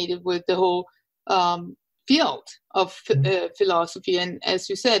fascinated with the whole field of philosophy, and as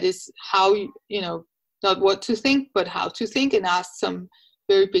you said, is how not what to think, but how to think, and ask some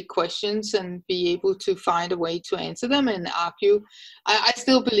very big questions and be able to find a way to answer them and argue. I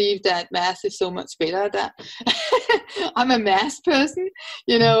still believe that math is so much better at that. I'm a math person.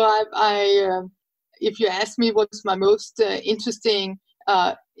 If you ask me what's my most interesting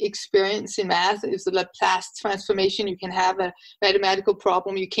experience in math is the Laplace transformation. You can have a mathematical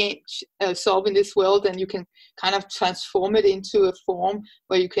problem you can't solve in this world, and you can kind of transform it into a form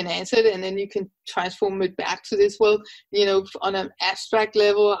where you can answer it, and then you can transform it back to this world, on an abstract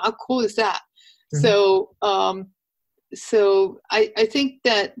level. How cool is that? Mm-hmm. So I think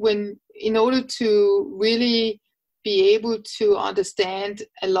that in order to really be able to understand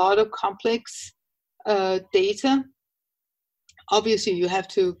a lot of complex data, obviously you have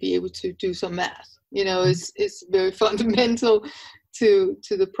to be able to do some math. It's very fundamental to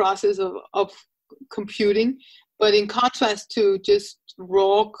the process of computing. But in contrast to just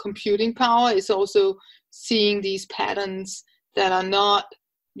raw computing power, it's also seeing these patterns that are not,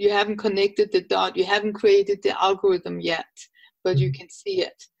 you haven't connected the dot, you haven't created the algorithm yet, but you can see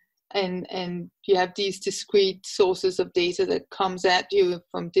it. And you have these discrete sources of data that comes at you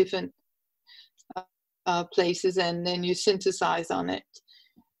from different places, and then you synthesize on it.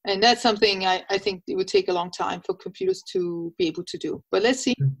 And that's something I think it would take a long time for computers to be able to do. But let's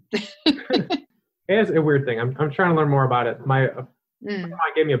see. It's a weird thing. I'm trying to learn more about it. My friend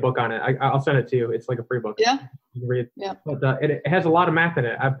gave me a book on it. I'll send it to you. It's like a free book. Yeah. You can read. Yeah. But it has a lot of math in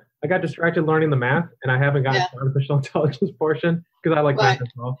it. I got distracted learning the math, and I haven't gotten the artificial intelligence portion because I like math as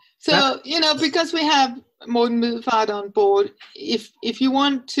well. So, because we have Morten Middelfart on board, if you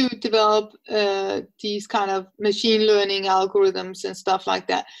want to develop these kind of machine learning algorithms and stuff like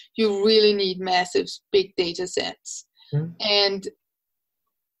that, you really need massive big data sets. Mm-hmm. And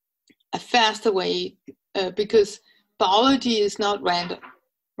a faster way, because biology is not random,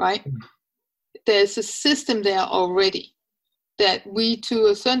 right? Mm-hmm. There's a system there already that we, to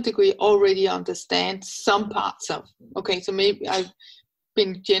a certain degree, already understand some parts of. Okay, so maybe I've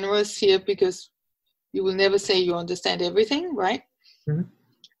been generous here because you will never say you understand everything, right?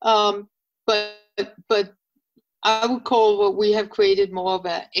 Mm-hmm. But I would call what we have created more of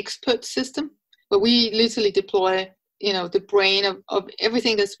an expert system, where we literally deploy, the brain of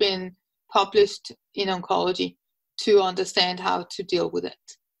everything that's been published in oncology to understand how to deal with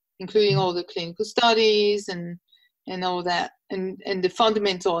it, including all the clinical studies and all that, and the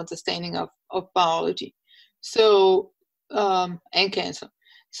fundamental understanding of biology, and cancer.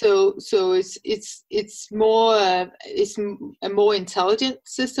 So it's more it's a more intelligent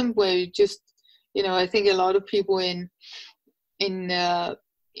system where you just, I think a lot of people in the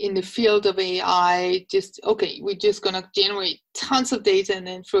field of AI we're just gonna generate tons of data and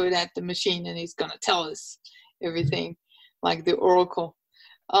then throw it at the machine and it's gonna tell us everything, like the Oracle.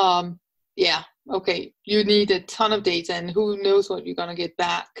 You need a ton of data, and who knows what you're gonna get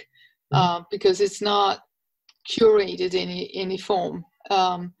back, because it's not curated in any form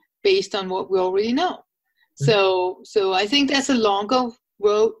based on what we already know. So I think that's a longer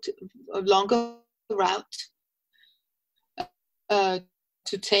route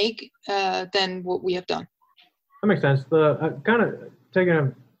to take than what we have done. That makes sense. The kind of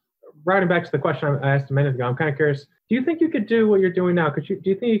riding back to the question I asked a minute ago, I'm kind of curious. Do you think you could do what you're doing now? Do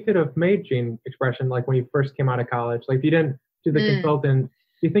you think you could have made gene expression like when you first came out of college? Like if you didn't do the consultant,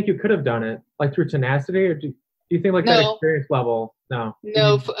 do you think you could have done it like through tenacity, or do you think like that experience level? No.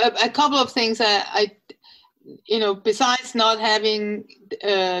 No, a couple of things. I besides not having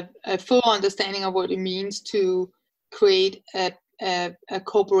a full understanding of what it means to create a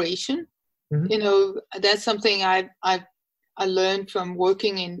corporation, that's something I learned from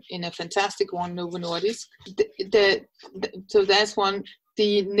working in a fantastic one, Novo Nordisk. So that's one.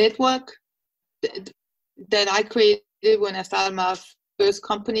 The network that I created when I started my first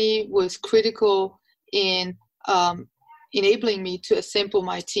company was critical in enabling me to assemble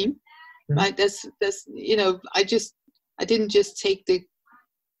my team. Right? That's I didn't just take the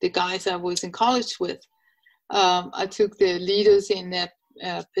guys I was in college with. I took the leaders in that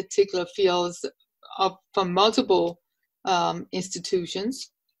particular fields from multiple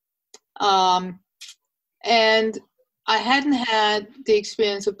institutions, and I hadn't had the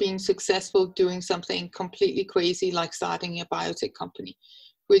experience of being successful doing something completely crazy like starting a biotech company,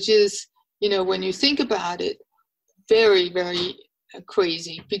 which is, when you think about it, very, very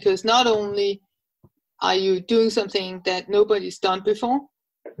crazy, because not only are you doing something that nobody's done before,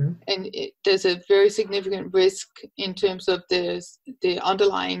 and there's a very significant risk in terms of the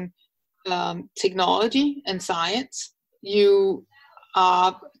underlying technology and science. You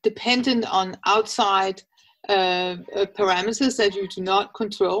are dependent on outside parameters that you do not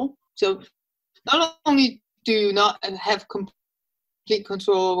control. So not only do you not have complete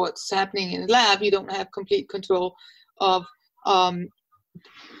control of what's happening in the lab, you don't have complete control of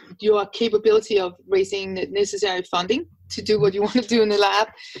your capability of raising the necessary funding to do what you want to do in the lab.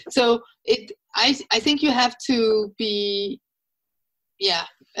 So I think you have to be,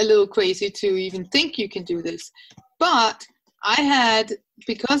 a little crazy to even think you can do this. But I had,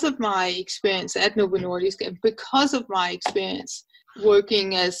 because of my experience at Novo Nordisk and because of my experience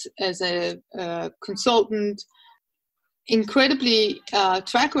working as a consultant, incredibly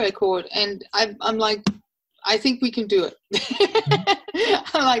track record, and I'm like, I think we can do it.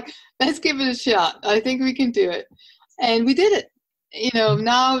 I'm like, let's give it a shot. I think we can do it, and we did it.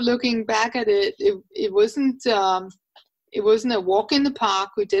 Now looking back at it, it wasn't a walk in the park.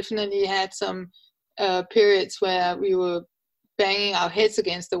 We definitely had some periods where we were banging our heads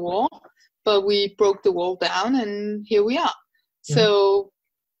against the wall, but we broke the wall down, and here we are. So,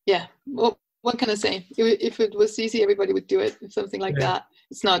 what can I say? If it was easy, everybody would do it. Something like that.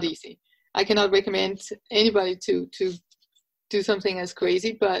 It's not easy. I cannot recommend anybody to do something as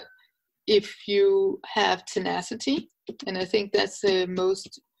crazy, but if you have tenacity, and I think that's the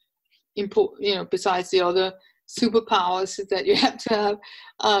most important, besides the other superpowers that you have to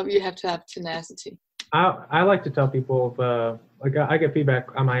have tenacity. I like to tell people, I get feedback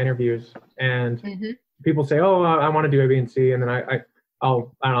on my interviews, and people say, "Oh, I want to do A, B, and C," and then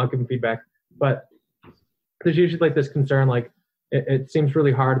I'll give them feedback. But there's usually like this concern, like it seems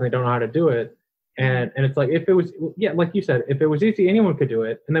really hard and they don't know how to do it, and it's like, if it was, like you said, if it was easy, anyone could do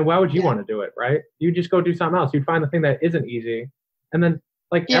it, and then why would you want to do it, right? You just go do something else. You'd find the thing that isn't easy, and then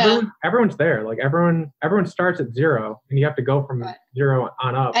everyone's there. Like everyone starts at zero, and you have to go from zero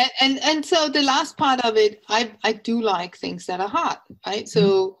on up. And so the last part of it, I do like things that are hard, right?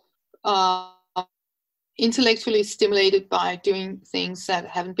 So intellectually stimulated by doing things that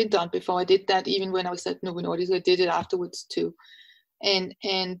haven't been done before. I did that even when I was at Novo Nordisk. I did it afterwards too, and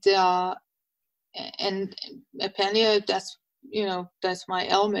apparently that's my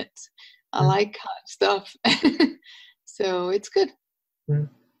element. I like hard stuff, so it's good.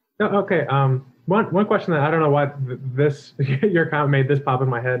 Okay. One question that I don't know why your comment made this pop in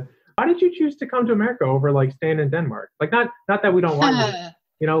my head. Why did you choose to come to America over like staying in Denmark? Like not that we don't want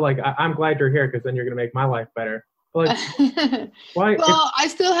you. Like I'm glad you're here because then you're gonna make my life better. But like, why? Well, I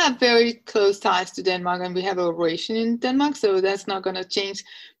still have very close ties to Denmark, and we have an operation in Denmark, so that's not gonna change.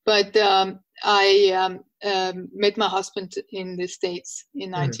 But I met my husband in the States in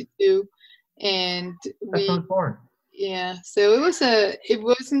 '92, and that's not foreign. Yeah, so it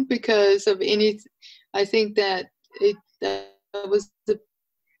wasn't because of any. I think that that was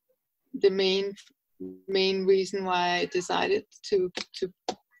the main reason why I decided to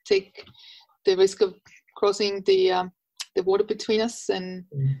take the risk of crossing the water between us and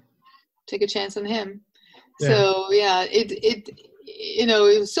take a chance on him. Yeah. So it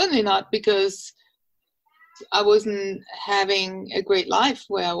was certainly not because I wasn't having a great life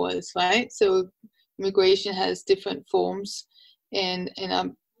where I was, right? So immigration has different forms, and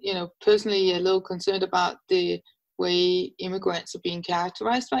I'm personally a little concerned about the way immigrants are being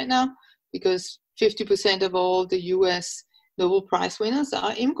characterized right now, because 50% of all the U.S. Nobel Prize winners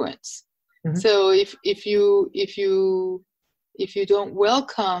are immigrants. So if you don't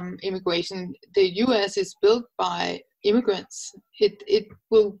welcome immigration, the U.S. is built by immigrants. It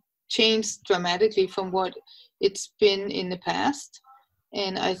will change dramatically from what it's been in the past,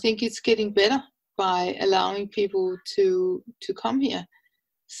 and I think it's getting better by allowing people to come here.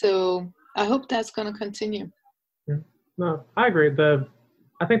 So I hope that's going to continue. No, I agree.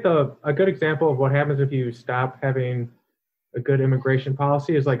 I think a good example of what happens if you stop having a good immigration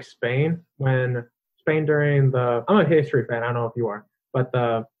policy is like Spain. When Spain during I'm a history fan, I don't know if you are, but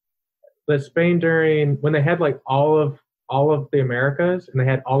the Spain when they had like all of the Americas and they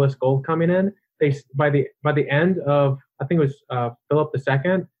had all this gold coming in, they by the end of, I think it was Philip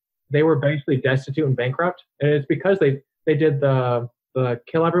II, they were basically destitute and bankrupt, and it's because they did the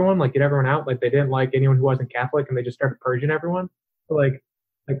kill everyone, like get everyone out, like they didn't like anyone who wasn't Catholic, and they just started purging everyone. So like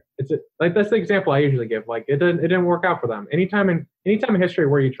it's that's the example I usually give. Like it didn't work out for them. Anytime in history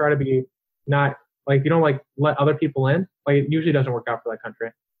where you try to be not like, you don't like let other people in, like it usually doesn't work out for that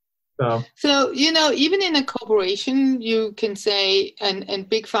country. So even in a corporation, you can say, and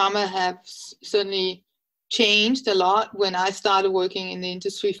big pharma have certainly changed a lot. When I started working in the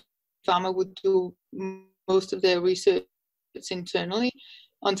industry, pharma would do most of their research internally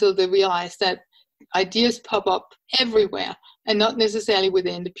until they realized that ideas pop up everywhere and not necessarily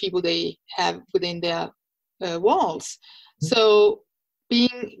within the people they have within their walls. So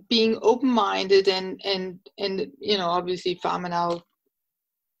being open-minded and obviously pharma now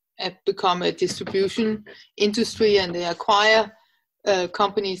have become a distribution industry, and they acquire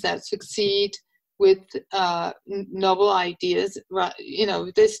companies that succeed with novel ideas. Right?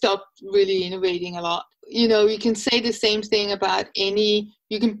 They stopped really innovating a lot. You can say the same thing about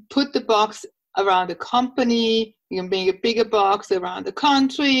you can put the box around the company. You can make a bigger box around the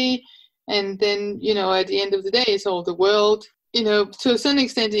country. And then, at the end of the day, it's all the world. To a certain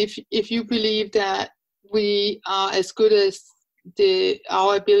extent, if you believe that we are as good as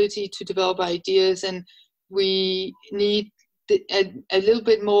our ability to develop ideas, and we need a little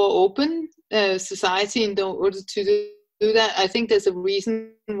bit more open society in order to do that, I think there's a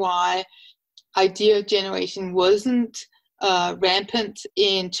reason why idea generation wasn't rampant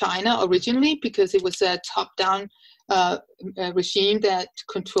in China originally, because it was a top-down regime that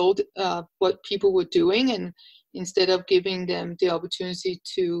controlled what people were doing, and instead of giving them the opportunity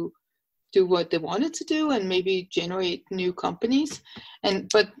to do what they wanted to do and maybe generate new companies.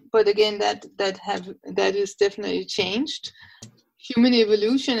 But again, that is definitely changed. Human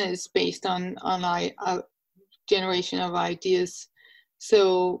evolution is based on generation of ideas.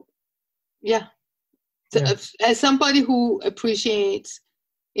 So yeah. So as somebody who appreciates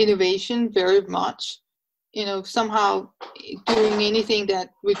innovation very much, somehow doing anything that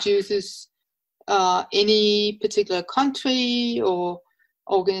reduces any particular country or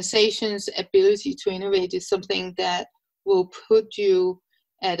organization's ability to innovate is something that will put you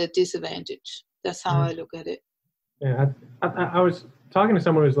at a disadvantage. That's how I look at it. Yeah, I was talking to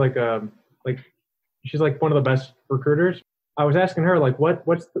someone who's like she's like one of the best recruiters. I was asking her like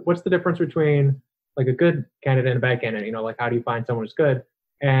what's the difference between like a good candidate and a bad candidate? Like how do you find someone who's good?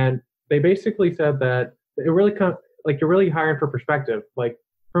 And they basically said that it really you're really hiring for perspective, like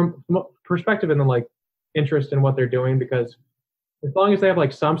from perspective and then like interest in what they're doing, because as long as they have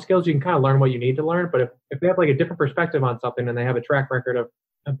like some skills, you can kind of learn what you need to learn. But if they have like a different perspective on something and they have a track record of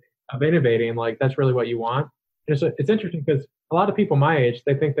innovating, like that's really what you want. And it's interesting because a lot of people my age,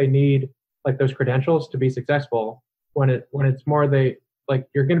 they think they need like those credentials to be successful, when it's more you're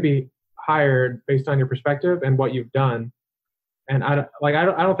going to be hired based on your perspective and what you've done. And I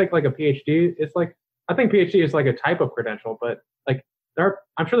don't think like a PhD, it's like, I think PhD is like a type of credential, but like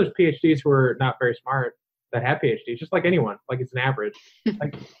I'm sure there's PhDs who are not very smart that have PhDs, just like anyone. Like it's an average.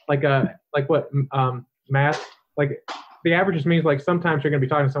 Math, like the average just means like sometimes you're going to be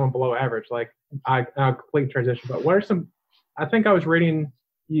talking to someone below average. Like I complete transition. But what are some? I think I was reading.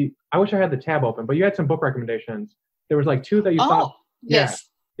 I wish I had the tab open, but you had some book recommendations. There was like two that you thought. Yes.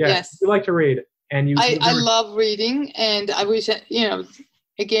 Yeah. Yes. You like to read, and I love reading, and I wish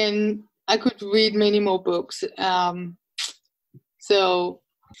again I could read many more books. So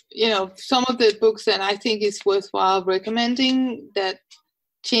some of the books that I think is worthwhile recommending that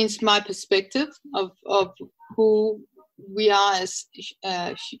changed my perspective of who we are as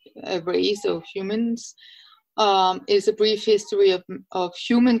a race of humans is A Brief History of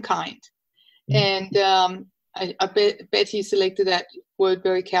Humankind. Mm-hmm. And I bet he selected that word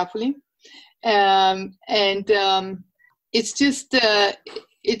very carefully. It's just,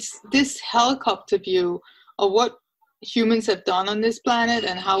 it's this helicopter view of what humans have done on this planet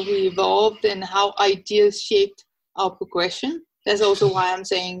and how we evolved and how ideas shaped our progression. That's also why I'm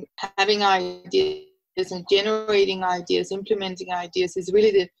saying having ideas and generating ideas, implementing ideas is really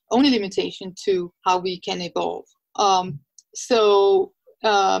the only limitation to how we can evolve.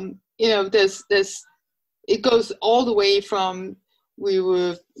 There's it goes all the way from we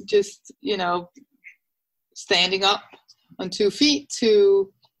were just, standing up on 2 feet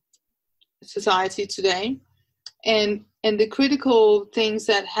to society today. And the critical things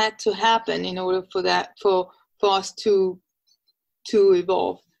that had to happen in order for us to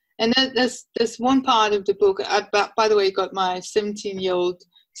evolve. And that's one part of the book. I, by the way, got my 17-year-old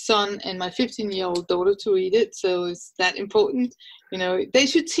son and my 15-year-old daughter to read it, so it's that important. They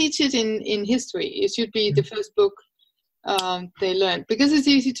should teach it in history. It should be the first book they learn, because it's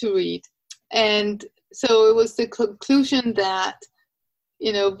easy to read. And so it was the conclusion that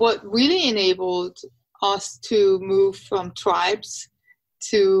what really enabled us to move from tribes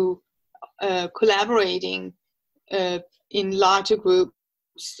to collaborating in larger groups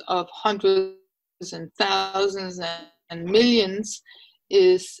of hundreds and thousands and millions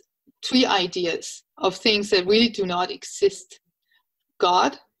is 3 ideas of things that really do not exist: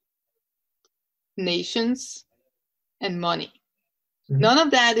 God, nations, and money. Mm-hmm. None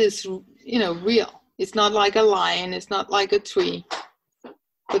of that is real. It's not like a lion, it's not like a tree.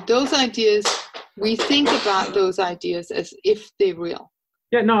 But those ideas, we think about those ideas as if they're real.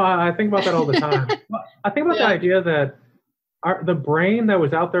 Yeah, no, I think about that all the time. I think about the idea that the brain that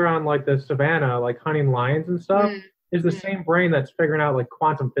was out there on like the savannah, like hunting lions and stuff, is the same brain that's figuring out like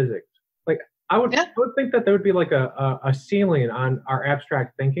quantum physics. Like I would think that there would be like a ceiling on our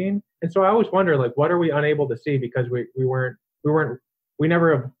abstract thinking. And so I always wonder, like, what are we unable to see because we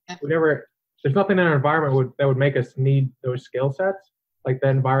never, there's nothing in our environment that would make us need those skill sets. like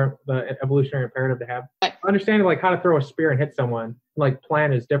the evolutionary imperative to have. Right. Understanding like how to throw a spear and hit someone, like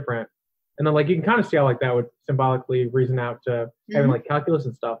plan is different. And then like you can kind of see how like that would symbolically reason out to having like calculus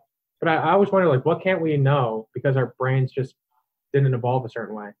and stuff. But I always wonder like what can't we know because our brains just didn't evolve a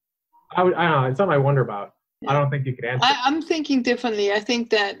certain way. I don't know. It's something I wonder about. I don't think you could answer. I'm thinking differently. I think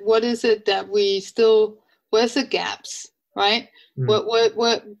that what is it that we still, where's the gaps, right?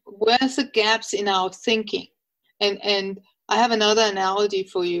 Where's the gaps in our thinking? And I have another analogy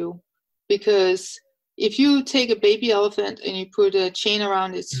for you, because if you take a baby elephant and you put a chain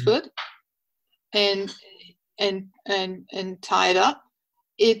around its foot and tie it up,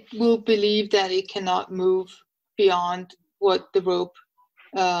 it will believe that it cannot move beyond what the rope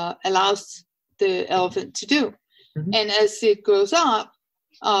allows the elephant to do. And as it grows up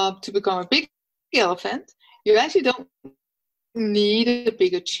to become a big elephant, you actually don't need a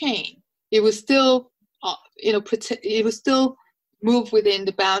bigger chain. It will still, it will still move within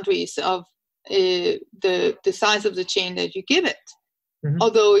the boundaries of the size of the chain that you give it.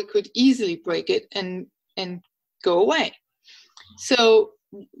 Although it could easily break it and go away. So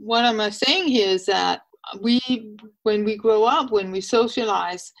what am I saying here is that when we grow up, when we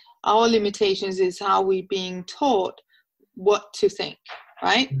socialize, our limitations is how we're being taught what to think,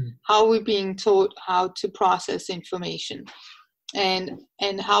 right? How we're being taught how to process information, and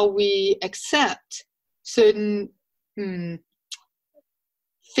how we accept certain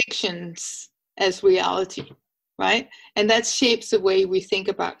fictions as reality, right? And that shapes the way we think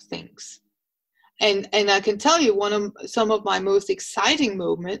about things. And I can tell you some of my most exciting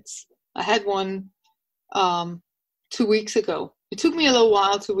moments. I had one 2 weeks ago. It took me a little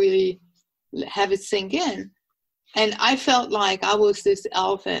while to really have it sink in. And I felt like I was this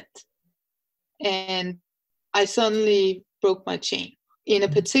elephant, and I suddenly broke my chain in a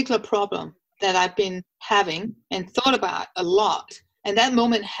particular problem that I've been having and thought about a lot. And that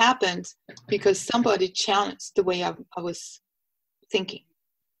moment happened because somebody challenged the way I was thinking.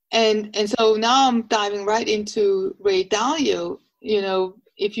 And so now I'm diving right into Ray Dalio.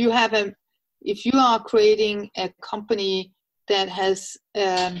 If you are creating a company that has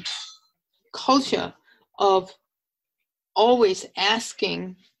culture of always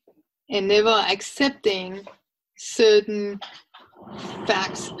asking and never accepting certain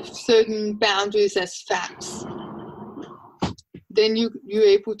facts, certain boundaries as facts, then you're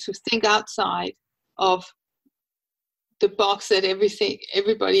able to think outside of the box that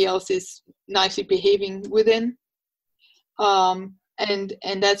everybody else is nicely behaving within. And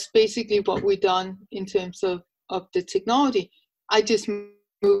that's basically what we've done in terms of the technology. I just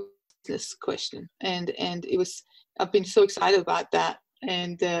moved this question, and I've been so excited about that.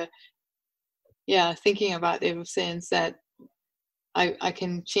 And thinking about ever since that I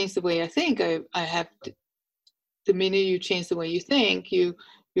can change the way I think. I have the minute you change the way you think, your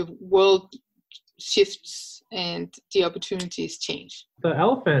world shifts and the opportunities change. The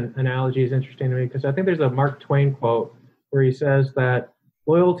elephant analogy is interesting to me because I think there's a Mark Twain quote where he says that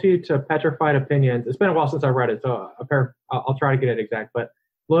loyalty to petrified opinions, it's been a while since I've read it, so I'll try to get it exact, but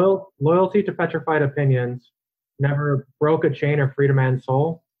loyalty to petrified opinions never broke a chain or freed a man's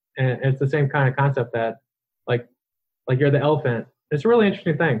soul. And it's the same kind of concept that like you're the elephant. It's a really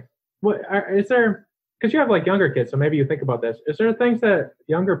interesting thing. What is there, because you have like younger kids, so maybe you think about this. Is there things that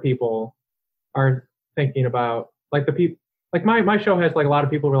younger people are thinking about? Like the people, like my show has like a lot of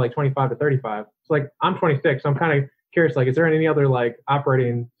people who are like 25 to 35. It's like I'm 26, so I'm kind of curious, like, is there any other like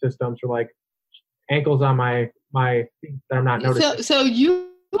operating systems or like ankles on my feet that I'm not noticing? So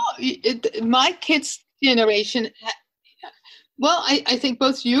my kids' generation, well, I think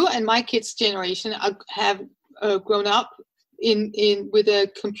both you and my kids' generation have grown up with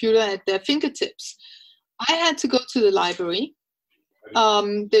a computer at their fingertips. I had to go to the library.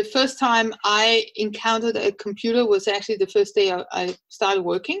 The first time I encountered a computer was actually the first day I started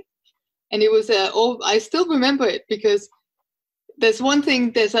working. And it was I still remember it because there's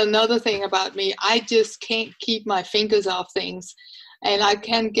another thing about me. I just can't keep my fingers off things, and I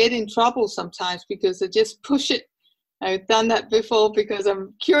can get in trouble sometimes because I just push it. I've done that before because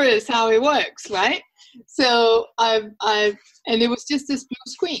I'm curious how it works, right? So and it was just this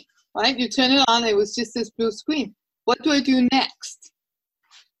blue screen, right? You turn it on, it was just this blue screen. What do I do next?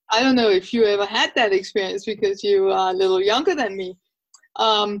 I don't know if you ever had that experience because you are a little younger than me.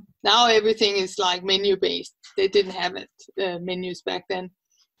 Now everything is like menu based. They didn't have menus back then,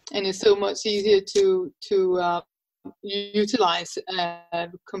 and it's so much easier to utilize a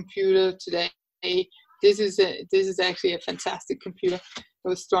computer today. This is actually a fantastic computer. It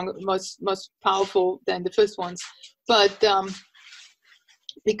was stronger, much powerful than the first ones. But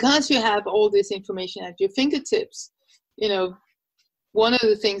because you have all this information at your fingertips, one of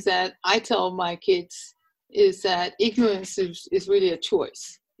the things that I tell my kids is that ignorance is really a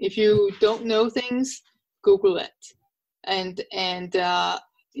choice. If you don't know things, Google it. And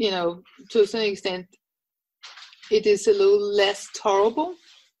you know, to a certain extent, it is a little less tolerable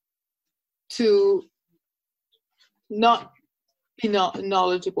to not be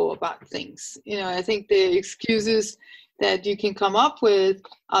knowledgeable about things. You know, I think the excuses that you can come up with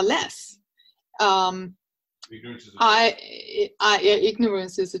are less. Ignorance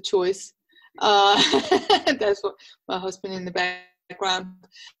is a choice. That's what my husband in the background.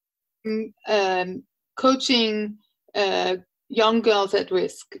 Coaching young girls at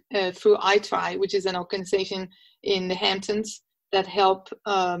risk through iTry, which is an organization in the Hamptons that help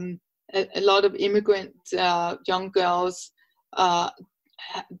a lot of immigrant young girls are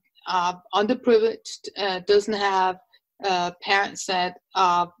underprivileged, doesn't have parents that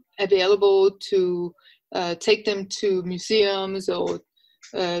are available to take them to museums or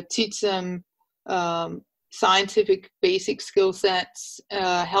teach them scientific basic skill sets,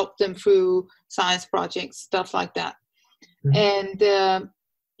 help them through science projects, stuff like that. Mm-hmm. And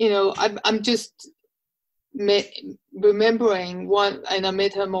you know, I'm just remembering one, and I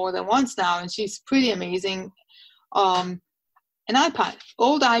met her more than once now, and she's pretty amazing. An iPad,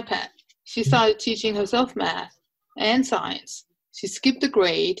 old iPad. She started teaching herself math and science. She skipped a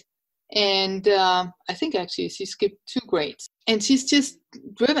grade, and I think actually she skipped 2 grades. And she's just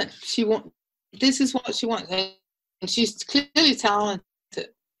driven. This is what she wants, and she's clearly talented,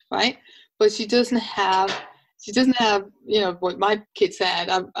 right? But she doesn't have, you know, what my kids had.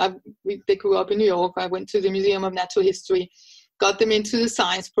 They grew up in New York. I went to the Museum of Natural History, got them into the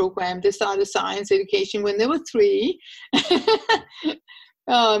science program. They started science education when they were 3.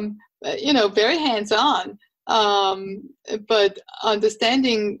 You know, very hands-on, but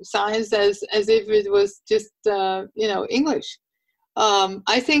understanding science as if it was just, you know, English.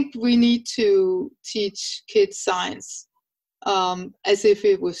 I think we need to teach kids science as if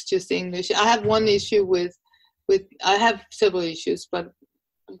it was just English. I have one issue with I have several issues, but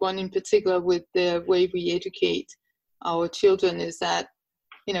one in particular with the way we educate our children is that,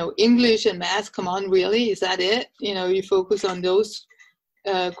 you know, English and math, come on, really? Is that it? You know, you focus on those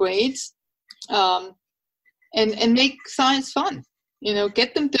grades and make science fun, you know,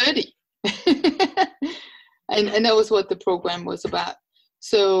 get them dirty. and that was what the program was about.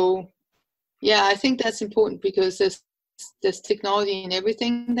 So, yeah, I think that's important because there's technology in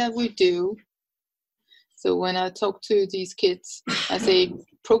everything that we do. So when I talk to these kids, I say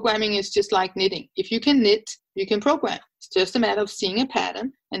programming is just like knitting. If you can knit, you can program. It's just a matter of seeing a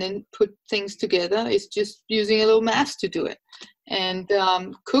pattern and then put things together. It's just using a little math to do it. And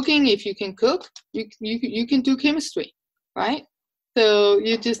cooking, if you can cook, you can do chemistry, right? So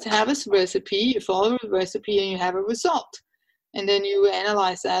you just have a recipe, you follow the recipe, and you have a result. And then you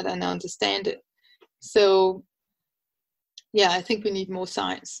analyze that and understand it. So, yeah, I think we need more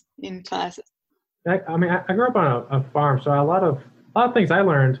science in classes. I mean, I grew up on a farm, so a lot of things I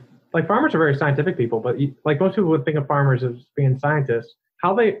learned, like farmers are very scientific people, but like most people would think of farmers as being scientists.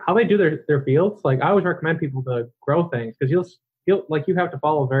 How they do their fields, like I always recommend people to grow things because you'll like you have to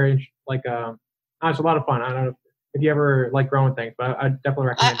follow very like it's a lot of fun. I don't know if you ever like growing things, but I definitely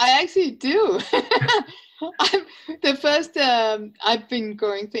recommend. I actually do. I've been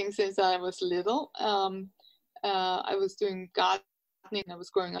growing things since I was little. I was doing gardening. I was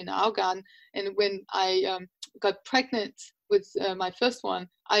growing in our garden, and when I got pregnant with my first one,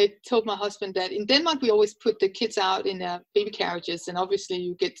 I told my husband that in Denmark we always put the kids out in baby carriages, and obviously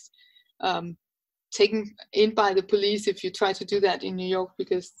you get taken in by the police if you try to do that in New York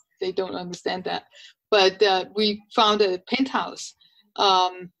because they don't understand that. But we found a penthouse,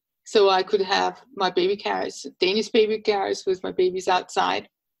 so I could have my baby carriage, Danish baby carriage with my babies outside.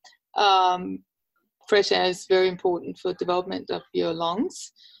 Fresh air is very important for development of your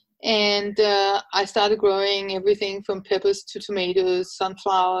lungs. And I started growing everything from peppers to tomatoes,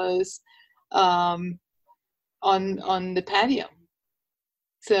 sunflowers on the patio.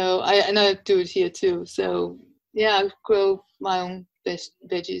 So I do it here too. So yeah, I grow my own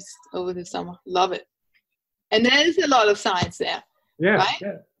veggies over the summer. Love it. And there's a lot of science there. Yeah, right?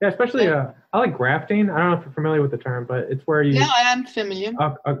 yeah. Especially, I like grafting. I don't know if you're familiar with the term, but it's where you. Yeah, I am familiar.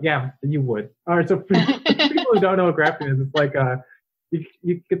 Yeah, you would. All right, so for people who don't know what grafting is, it's like you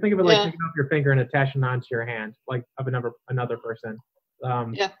can think of it like taking off your finger and attaching it onto your hand, like of another person.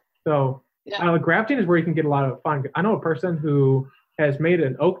 So grafting is where you can get a lot of fun. I know a person who has made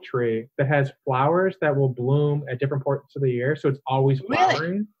an oak tree that has flowers that will bloom at different parts of the year, so it's always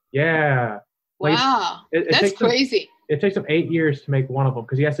flowering. Really? Yeah. Like, wow, that's crazy. It takes him 8 years to make one of them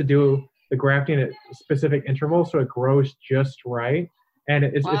because he has to do the grafting at specific intervals so it grows just right. and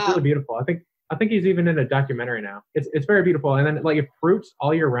it's really beautiful. I think he's even in a documentary now. It's very beautiful. And then like it fruits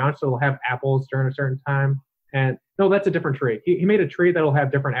all year round, so it'll have apples during a certain time. And no, that's a different tree. He made a tree that'll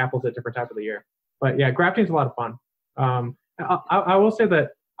have different apples at different times of the year. But yeah, grafting's a lot of fun. I will say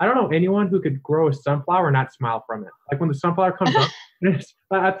that I don't know anyone who could grow a sunflower and not smile from it. Like when the sunflower comes up,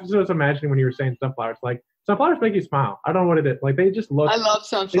 I was imagining when you were saying sunflowers, like sunflowers make you smile. I don't know what it is. Like they just look. I love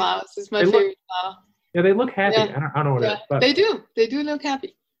sunflowers. It's my favorite flower. Yeah, they look happy. Yeah. I don't know what it is. But, they do. They do look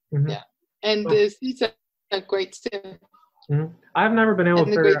happy. Mm-hmm. Yeah. And the seeds are great too. Mm-hmm. I've never been able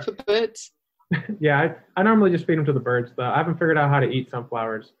to figure out. For birds. Yeah, I normally just feed them to the birds, though. I haven't figured out how to eat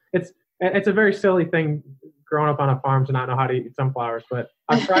sunflowers. It's a very silly thing growing up on a farm to not know how to eat sunflowers, but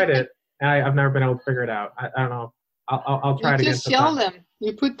I've tried it, and I've never been able to figure it out. I don't know. I'll try it again. You just shell them.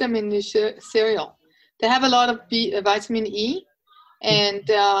 You put them in the cereal. They have a lot of vitamin E and,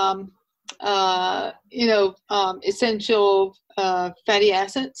 essential fatty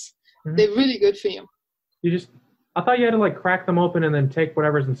acids. Mm-hmm. They're really good for you. I thought you had to like crack them open and then take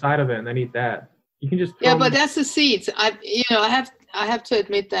whatever's inside of it and then eat that. You can just but that's the seeds. I have to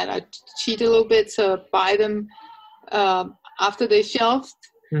admit that I cheat a little bit, so buy them after they shelved.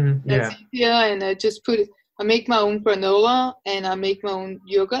 Mm-hmm. That's easier, and I make my own granola and I make my own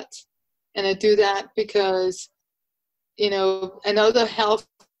yogurt, and I do that because another health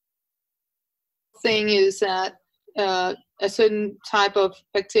thing is that a certain type of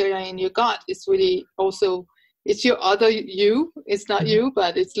bacteria in your gut is really also. It's your other you. It's not you,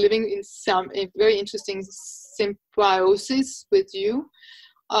 but it's living in some very interesting symbiosis with you,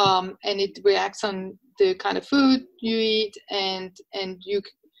 and it reacts on the kind of food you eat, and you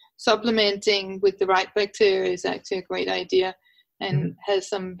supplementing with the right bacteria is actually a great idea, and has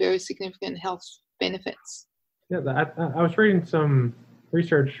some very significant health benefits. Yeah, I was reading some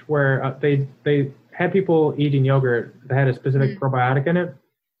research where they had people eating yogurt that had a specific probiotic in it.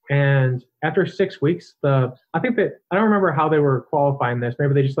 And after 6 weeks, I don't remember how they were qualifying this.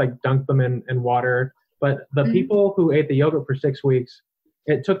 Maybe they just like dunked them in water. But the people who ate the yogurt for 6 weeks,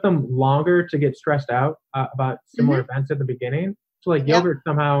 it took them longer to get stressed out about similar events at the beginning. So like yogurt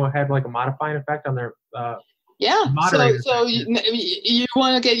somehow had like a modifying effect on their So you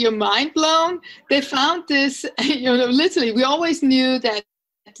want to get your mind blown? They found this. Literally, we always knew that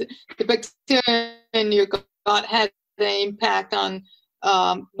the bacteria in your gut had an impact on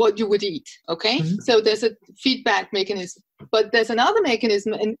what you would eat. Okay, so there's a feedback mechanism, but there's another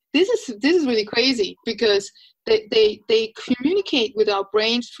mechanism, and this is really crazy because they communicate with our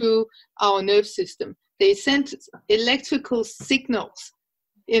brain through our nerve system. They send electrical signals.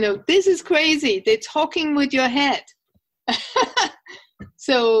 This is crazy. They're talking with your head.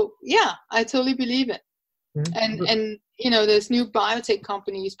 So yeah, I totally believe it. And there's new biotech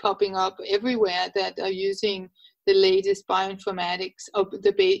companies popping up everywhere that are using the latest bioinformatics or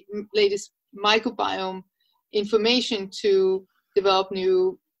the latest microbiome information to develop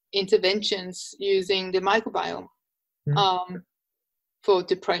new interventions using the microbiome for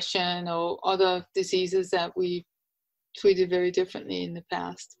depression or other diseases that we treated very differently in the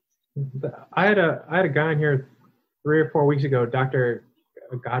past. I had a guy in here 3 or 4 weeks ago, Dr.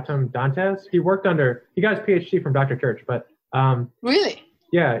 Gautam Dantes. He got his PhD from Dr. Church, but really?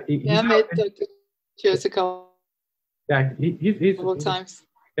 Yeah. I met Dr. Church a couple times.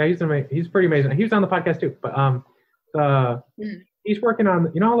 Yeah, he's pretty amazing. He was on the podcast too, but he's working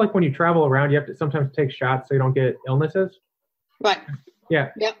on, like when you travel around, you have to sometimes take shots so you don't get illnesses. Right.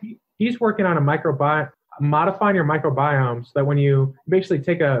 Yeah. Yep. He's working on modifying your microbiome so that when you basically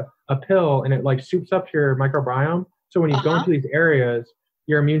take a pill and it like soups up your microbiome, so when you go into these areas,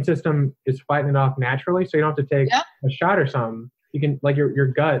 your immune system is fighting it off naturally, so you don't have to take a shot or something. You can, like, your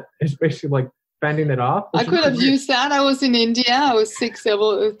gut is basically like fending it off. I could have used that. I was in India. I was sick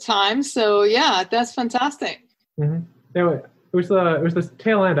several times. So yeah, that's fantastic. Mm-hmm. It was the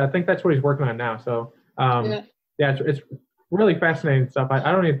tail end. I think that's what he's working on now. So it's really fascinating stuff.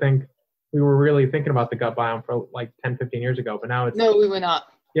 I don't even think we were really thinking about the gut biome for like 10, 15 years ago, but now it's... No, we were not.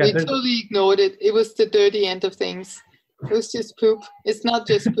 Yeah, we totally ignored it. It was the dirty end of things. It was just poop. It's not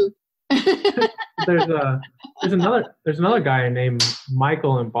just poop. There's another guy named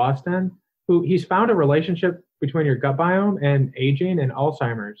Michael in Boston who he's found a relationship between your gut biome and aging and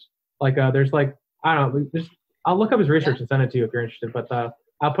Alzheimer's. Like there's like, I don't know, I'll look up his research and send it to you if you're interested, but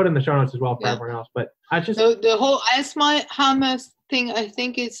I'll put it in the show notes as well for everyone else. But the whole Alzheimer's thing, I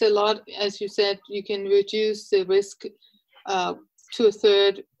think it's a lot, as you said, you can reduce the risk to a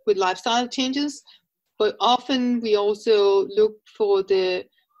third with lifestyle changes, but often we also look for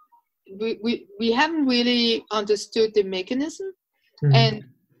we haven't really understood the mechanism, and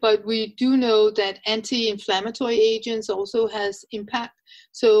but we do know that anti-inflammatory agents also has impact.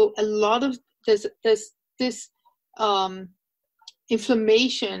 So a lot of there's this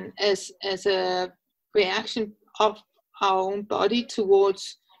inflammation as a reaction of our own body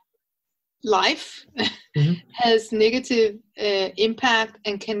towards life has negative impact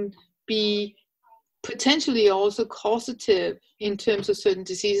and can be potentially also causative in terms of certain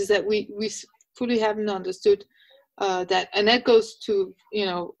diseases that we fully haven't understood that, and that goes to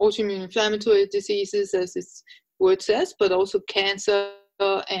autoimmune inflammatory diseases, as its word says, but also cancer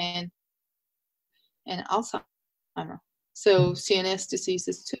and Alzheimer, so CNS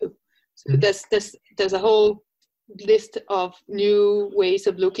diseases too. So there's a whole list of new ways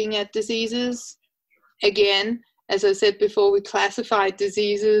of looking at diseases. Again, as I said before, we classify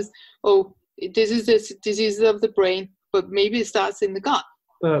diseases. Oh, this is the diseases of the brain, but maybe it starts in the gut.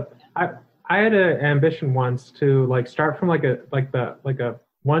 I had an ambition once to start from like a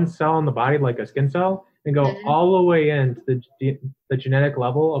one cell in the body, like a skin cell, and go all the way into the genetic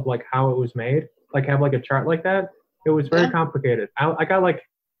level of how it was made. Have a chart like that. It was very complicated. I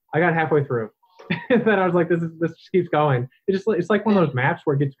got halfway through, and then I was like, this just keeps going. It's like one of those maps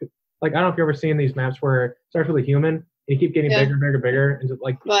where it gets I don't know if you've ever seen these maps where it starts with a human and you keep getting bigger, bigger, bigger, and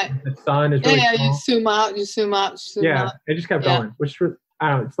the sun is really small. You zoom out. It just kept going, which I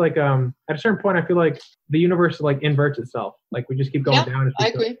don't know. It's at a certain point, I feel like the universe inverts itself. We just keep going down. I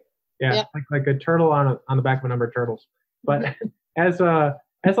agree. Yeah. Like a turtle on the back of a number of turtles. But as the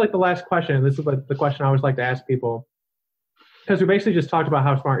last question, this is the question I always like to ask people, because we basically just talked about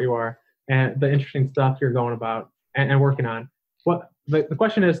how smart you are and the interesting stuff you're going about and working on. The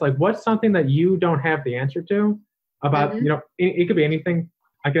question is what's something that you don't have the answer to about, it could be anything.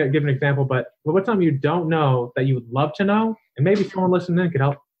 I could give an example, but what's something you don't know that you would love to know? And maybe someone listening in could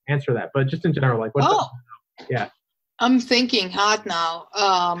help answer that. But just in general, what's something you don't know? Yeah. I'm thinking hard now.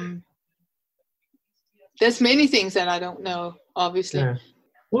 There's many things that I don't know, obviously. Yeah.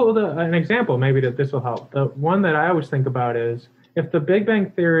 Well, an example maybe that this will help. The one that I always think about is if the Big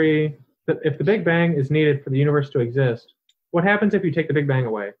Bang is needed for the universe to exist, what happens if you take the Big Bang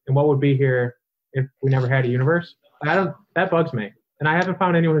away? And what would be here if we never had a universe? That bugs me. And I haven't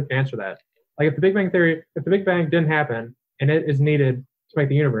found anyone who can answer that. If the Big Bang didn't happen and it is needed to make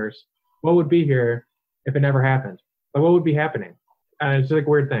the universe, what would be here if it never happened? What would be happening? It's just a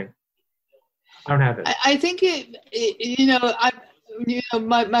weird thing. I don't have it. I think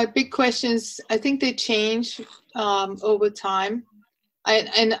my big questions, I think they change over time.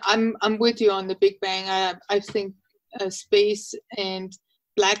 I'm with you on the Big Bang. I think space and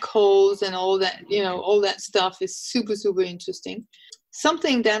black holes and all that stuff is super, super interesting.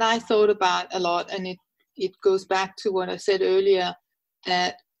 Something that I thought about a lot, and it goes back to what I said earlier,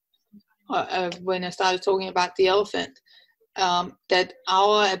 that when I started talking about the elephant, that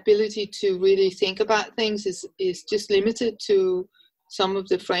our ability to really think about things is just limited to some of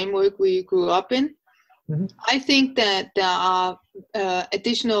the framework we grew up in. Mm-hmm. I think that there are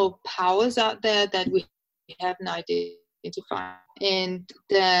additional powers out there that we haven't identified, and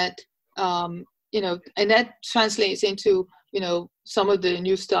that and that translates into some of the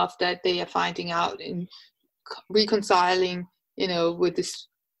new stuff that they are finding out in reconciling with this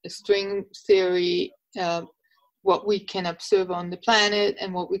string theory, what we can observe on the planet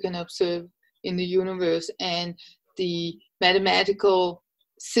and what we can observe in the universe, and the mathematical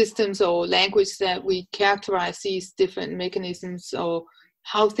systems or language that we characterize these different mechanisms or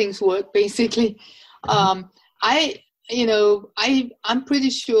how things work, basically. I'm pretty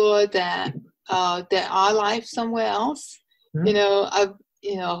sure that there are life somewhere else. I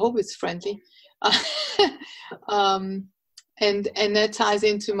hope it's friendly. And that ties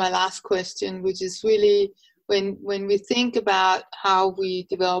into my last question, which is really when we think about how we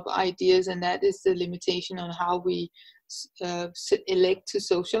develop ideas, and that is the limitation on how we elect to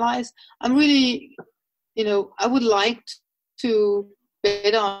socialize. I'm really, I would like to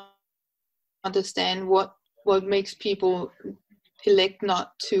better understand what makes people elect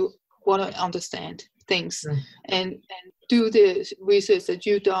not to want to understand things, and do the research that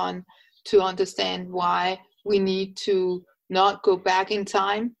you've done to understand why we need to not go back in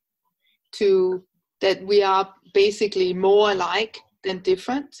time, to that we are basically more alike than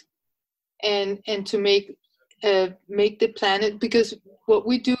different, and to make the planet, because what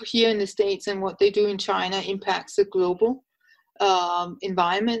we do here in the States and what they do in China impacts the global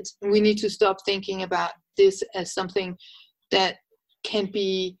environment. We need to stop thinking about this as something that can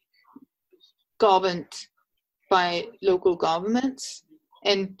be governed by local governments,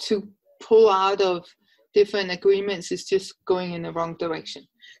 and to pull out of different agreements is just going in the wrong direction.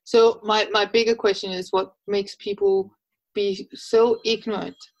 So my bigger question is, what makes people be so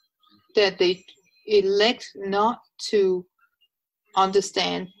ignorant that they elect not to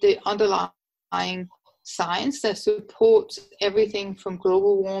understand the underlying science that supports everything from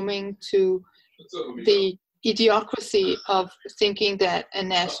global warming to the idiocracy of thinking that a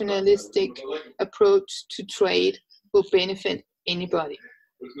nationalistic approach to trade will benefit anybody.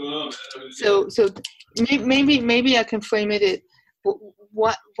 So maybe I can frame it.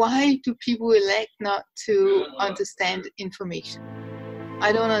 Why do people elect not to understand information?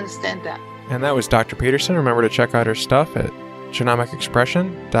 I don't understand that. And that was Dr. Peterson. Remember to check out her stuff at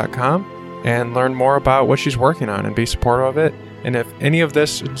genomicexpression.com and learn more about what she's working on and be supportive of it. And if any of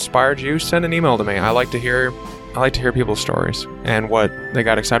this inspired you, send an email to me. I like to hear people's stories and what they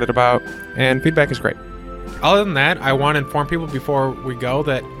got excited about, and feedback is great. Other than that, I want to inform people before we go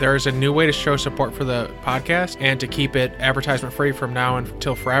that there's a new way to show support for the podcast and to keep it advertisement free from now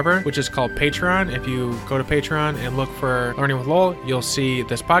until forever, which is called Patreon. If you go to Patreon and look for Learning with Lowell, you'll see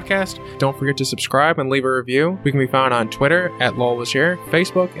this podcast. Don't forget to subscribe and leave a review. We can be found on Twitter at Lowell was here,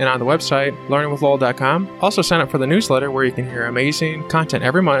 Facebook, and on the website learningwithlowell.com. Also sign up for the newsletter where you can hear amazing content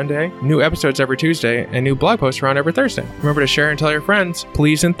every Monday, new episodes every Tuesday, and new blog posts around every Thursday. Remember to share and tell your friends.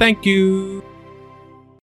 Please and thank you.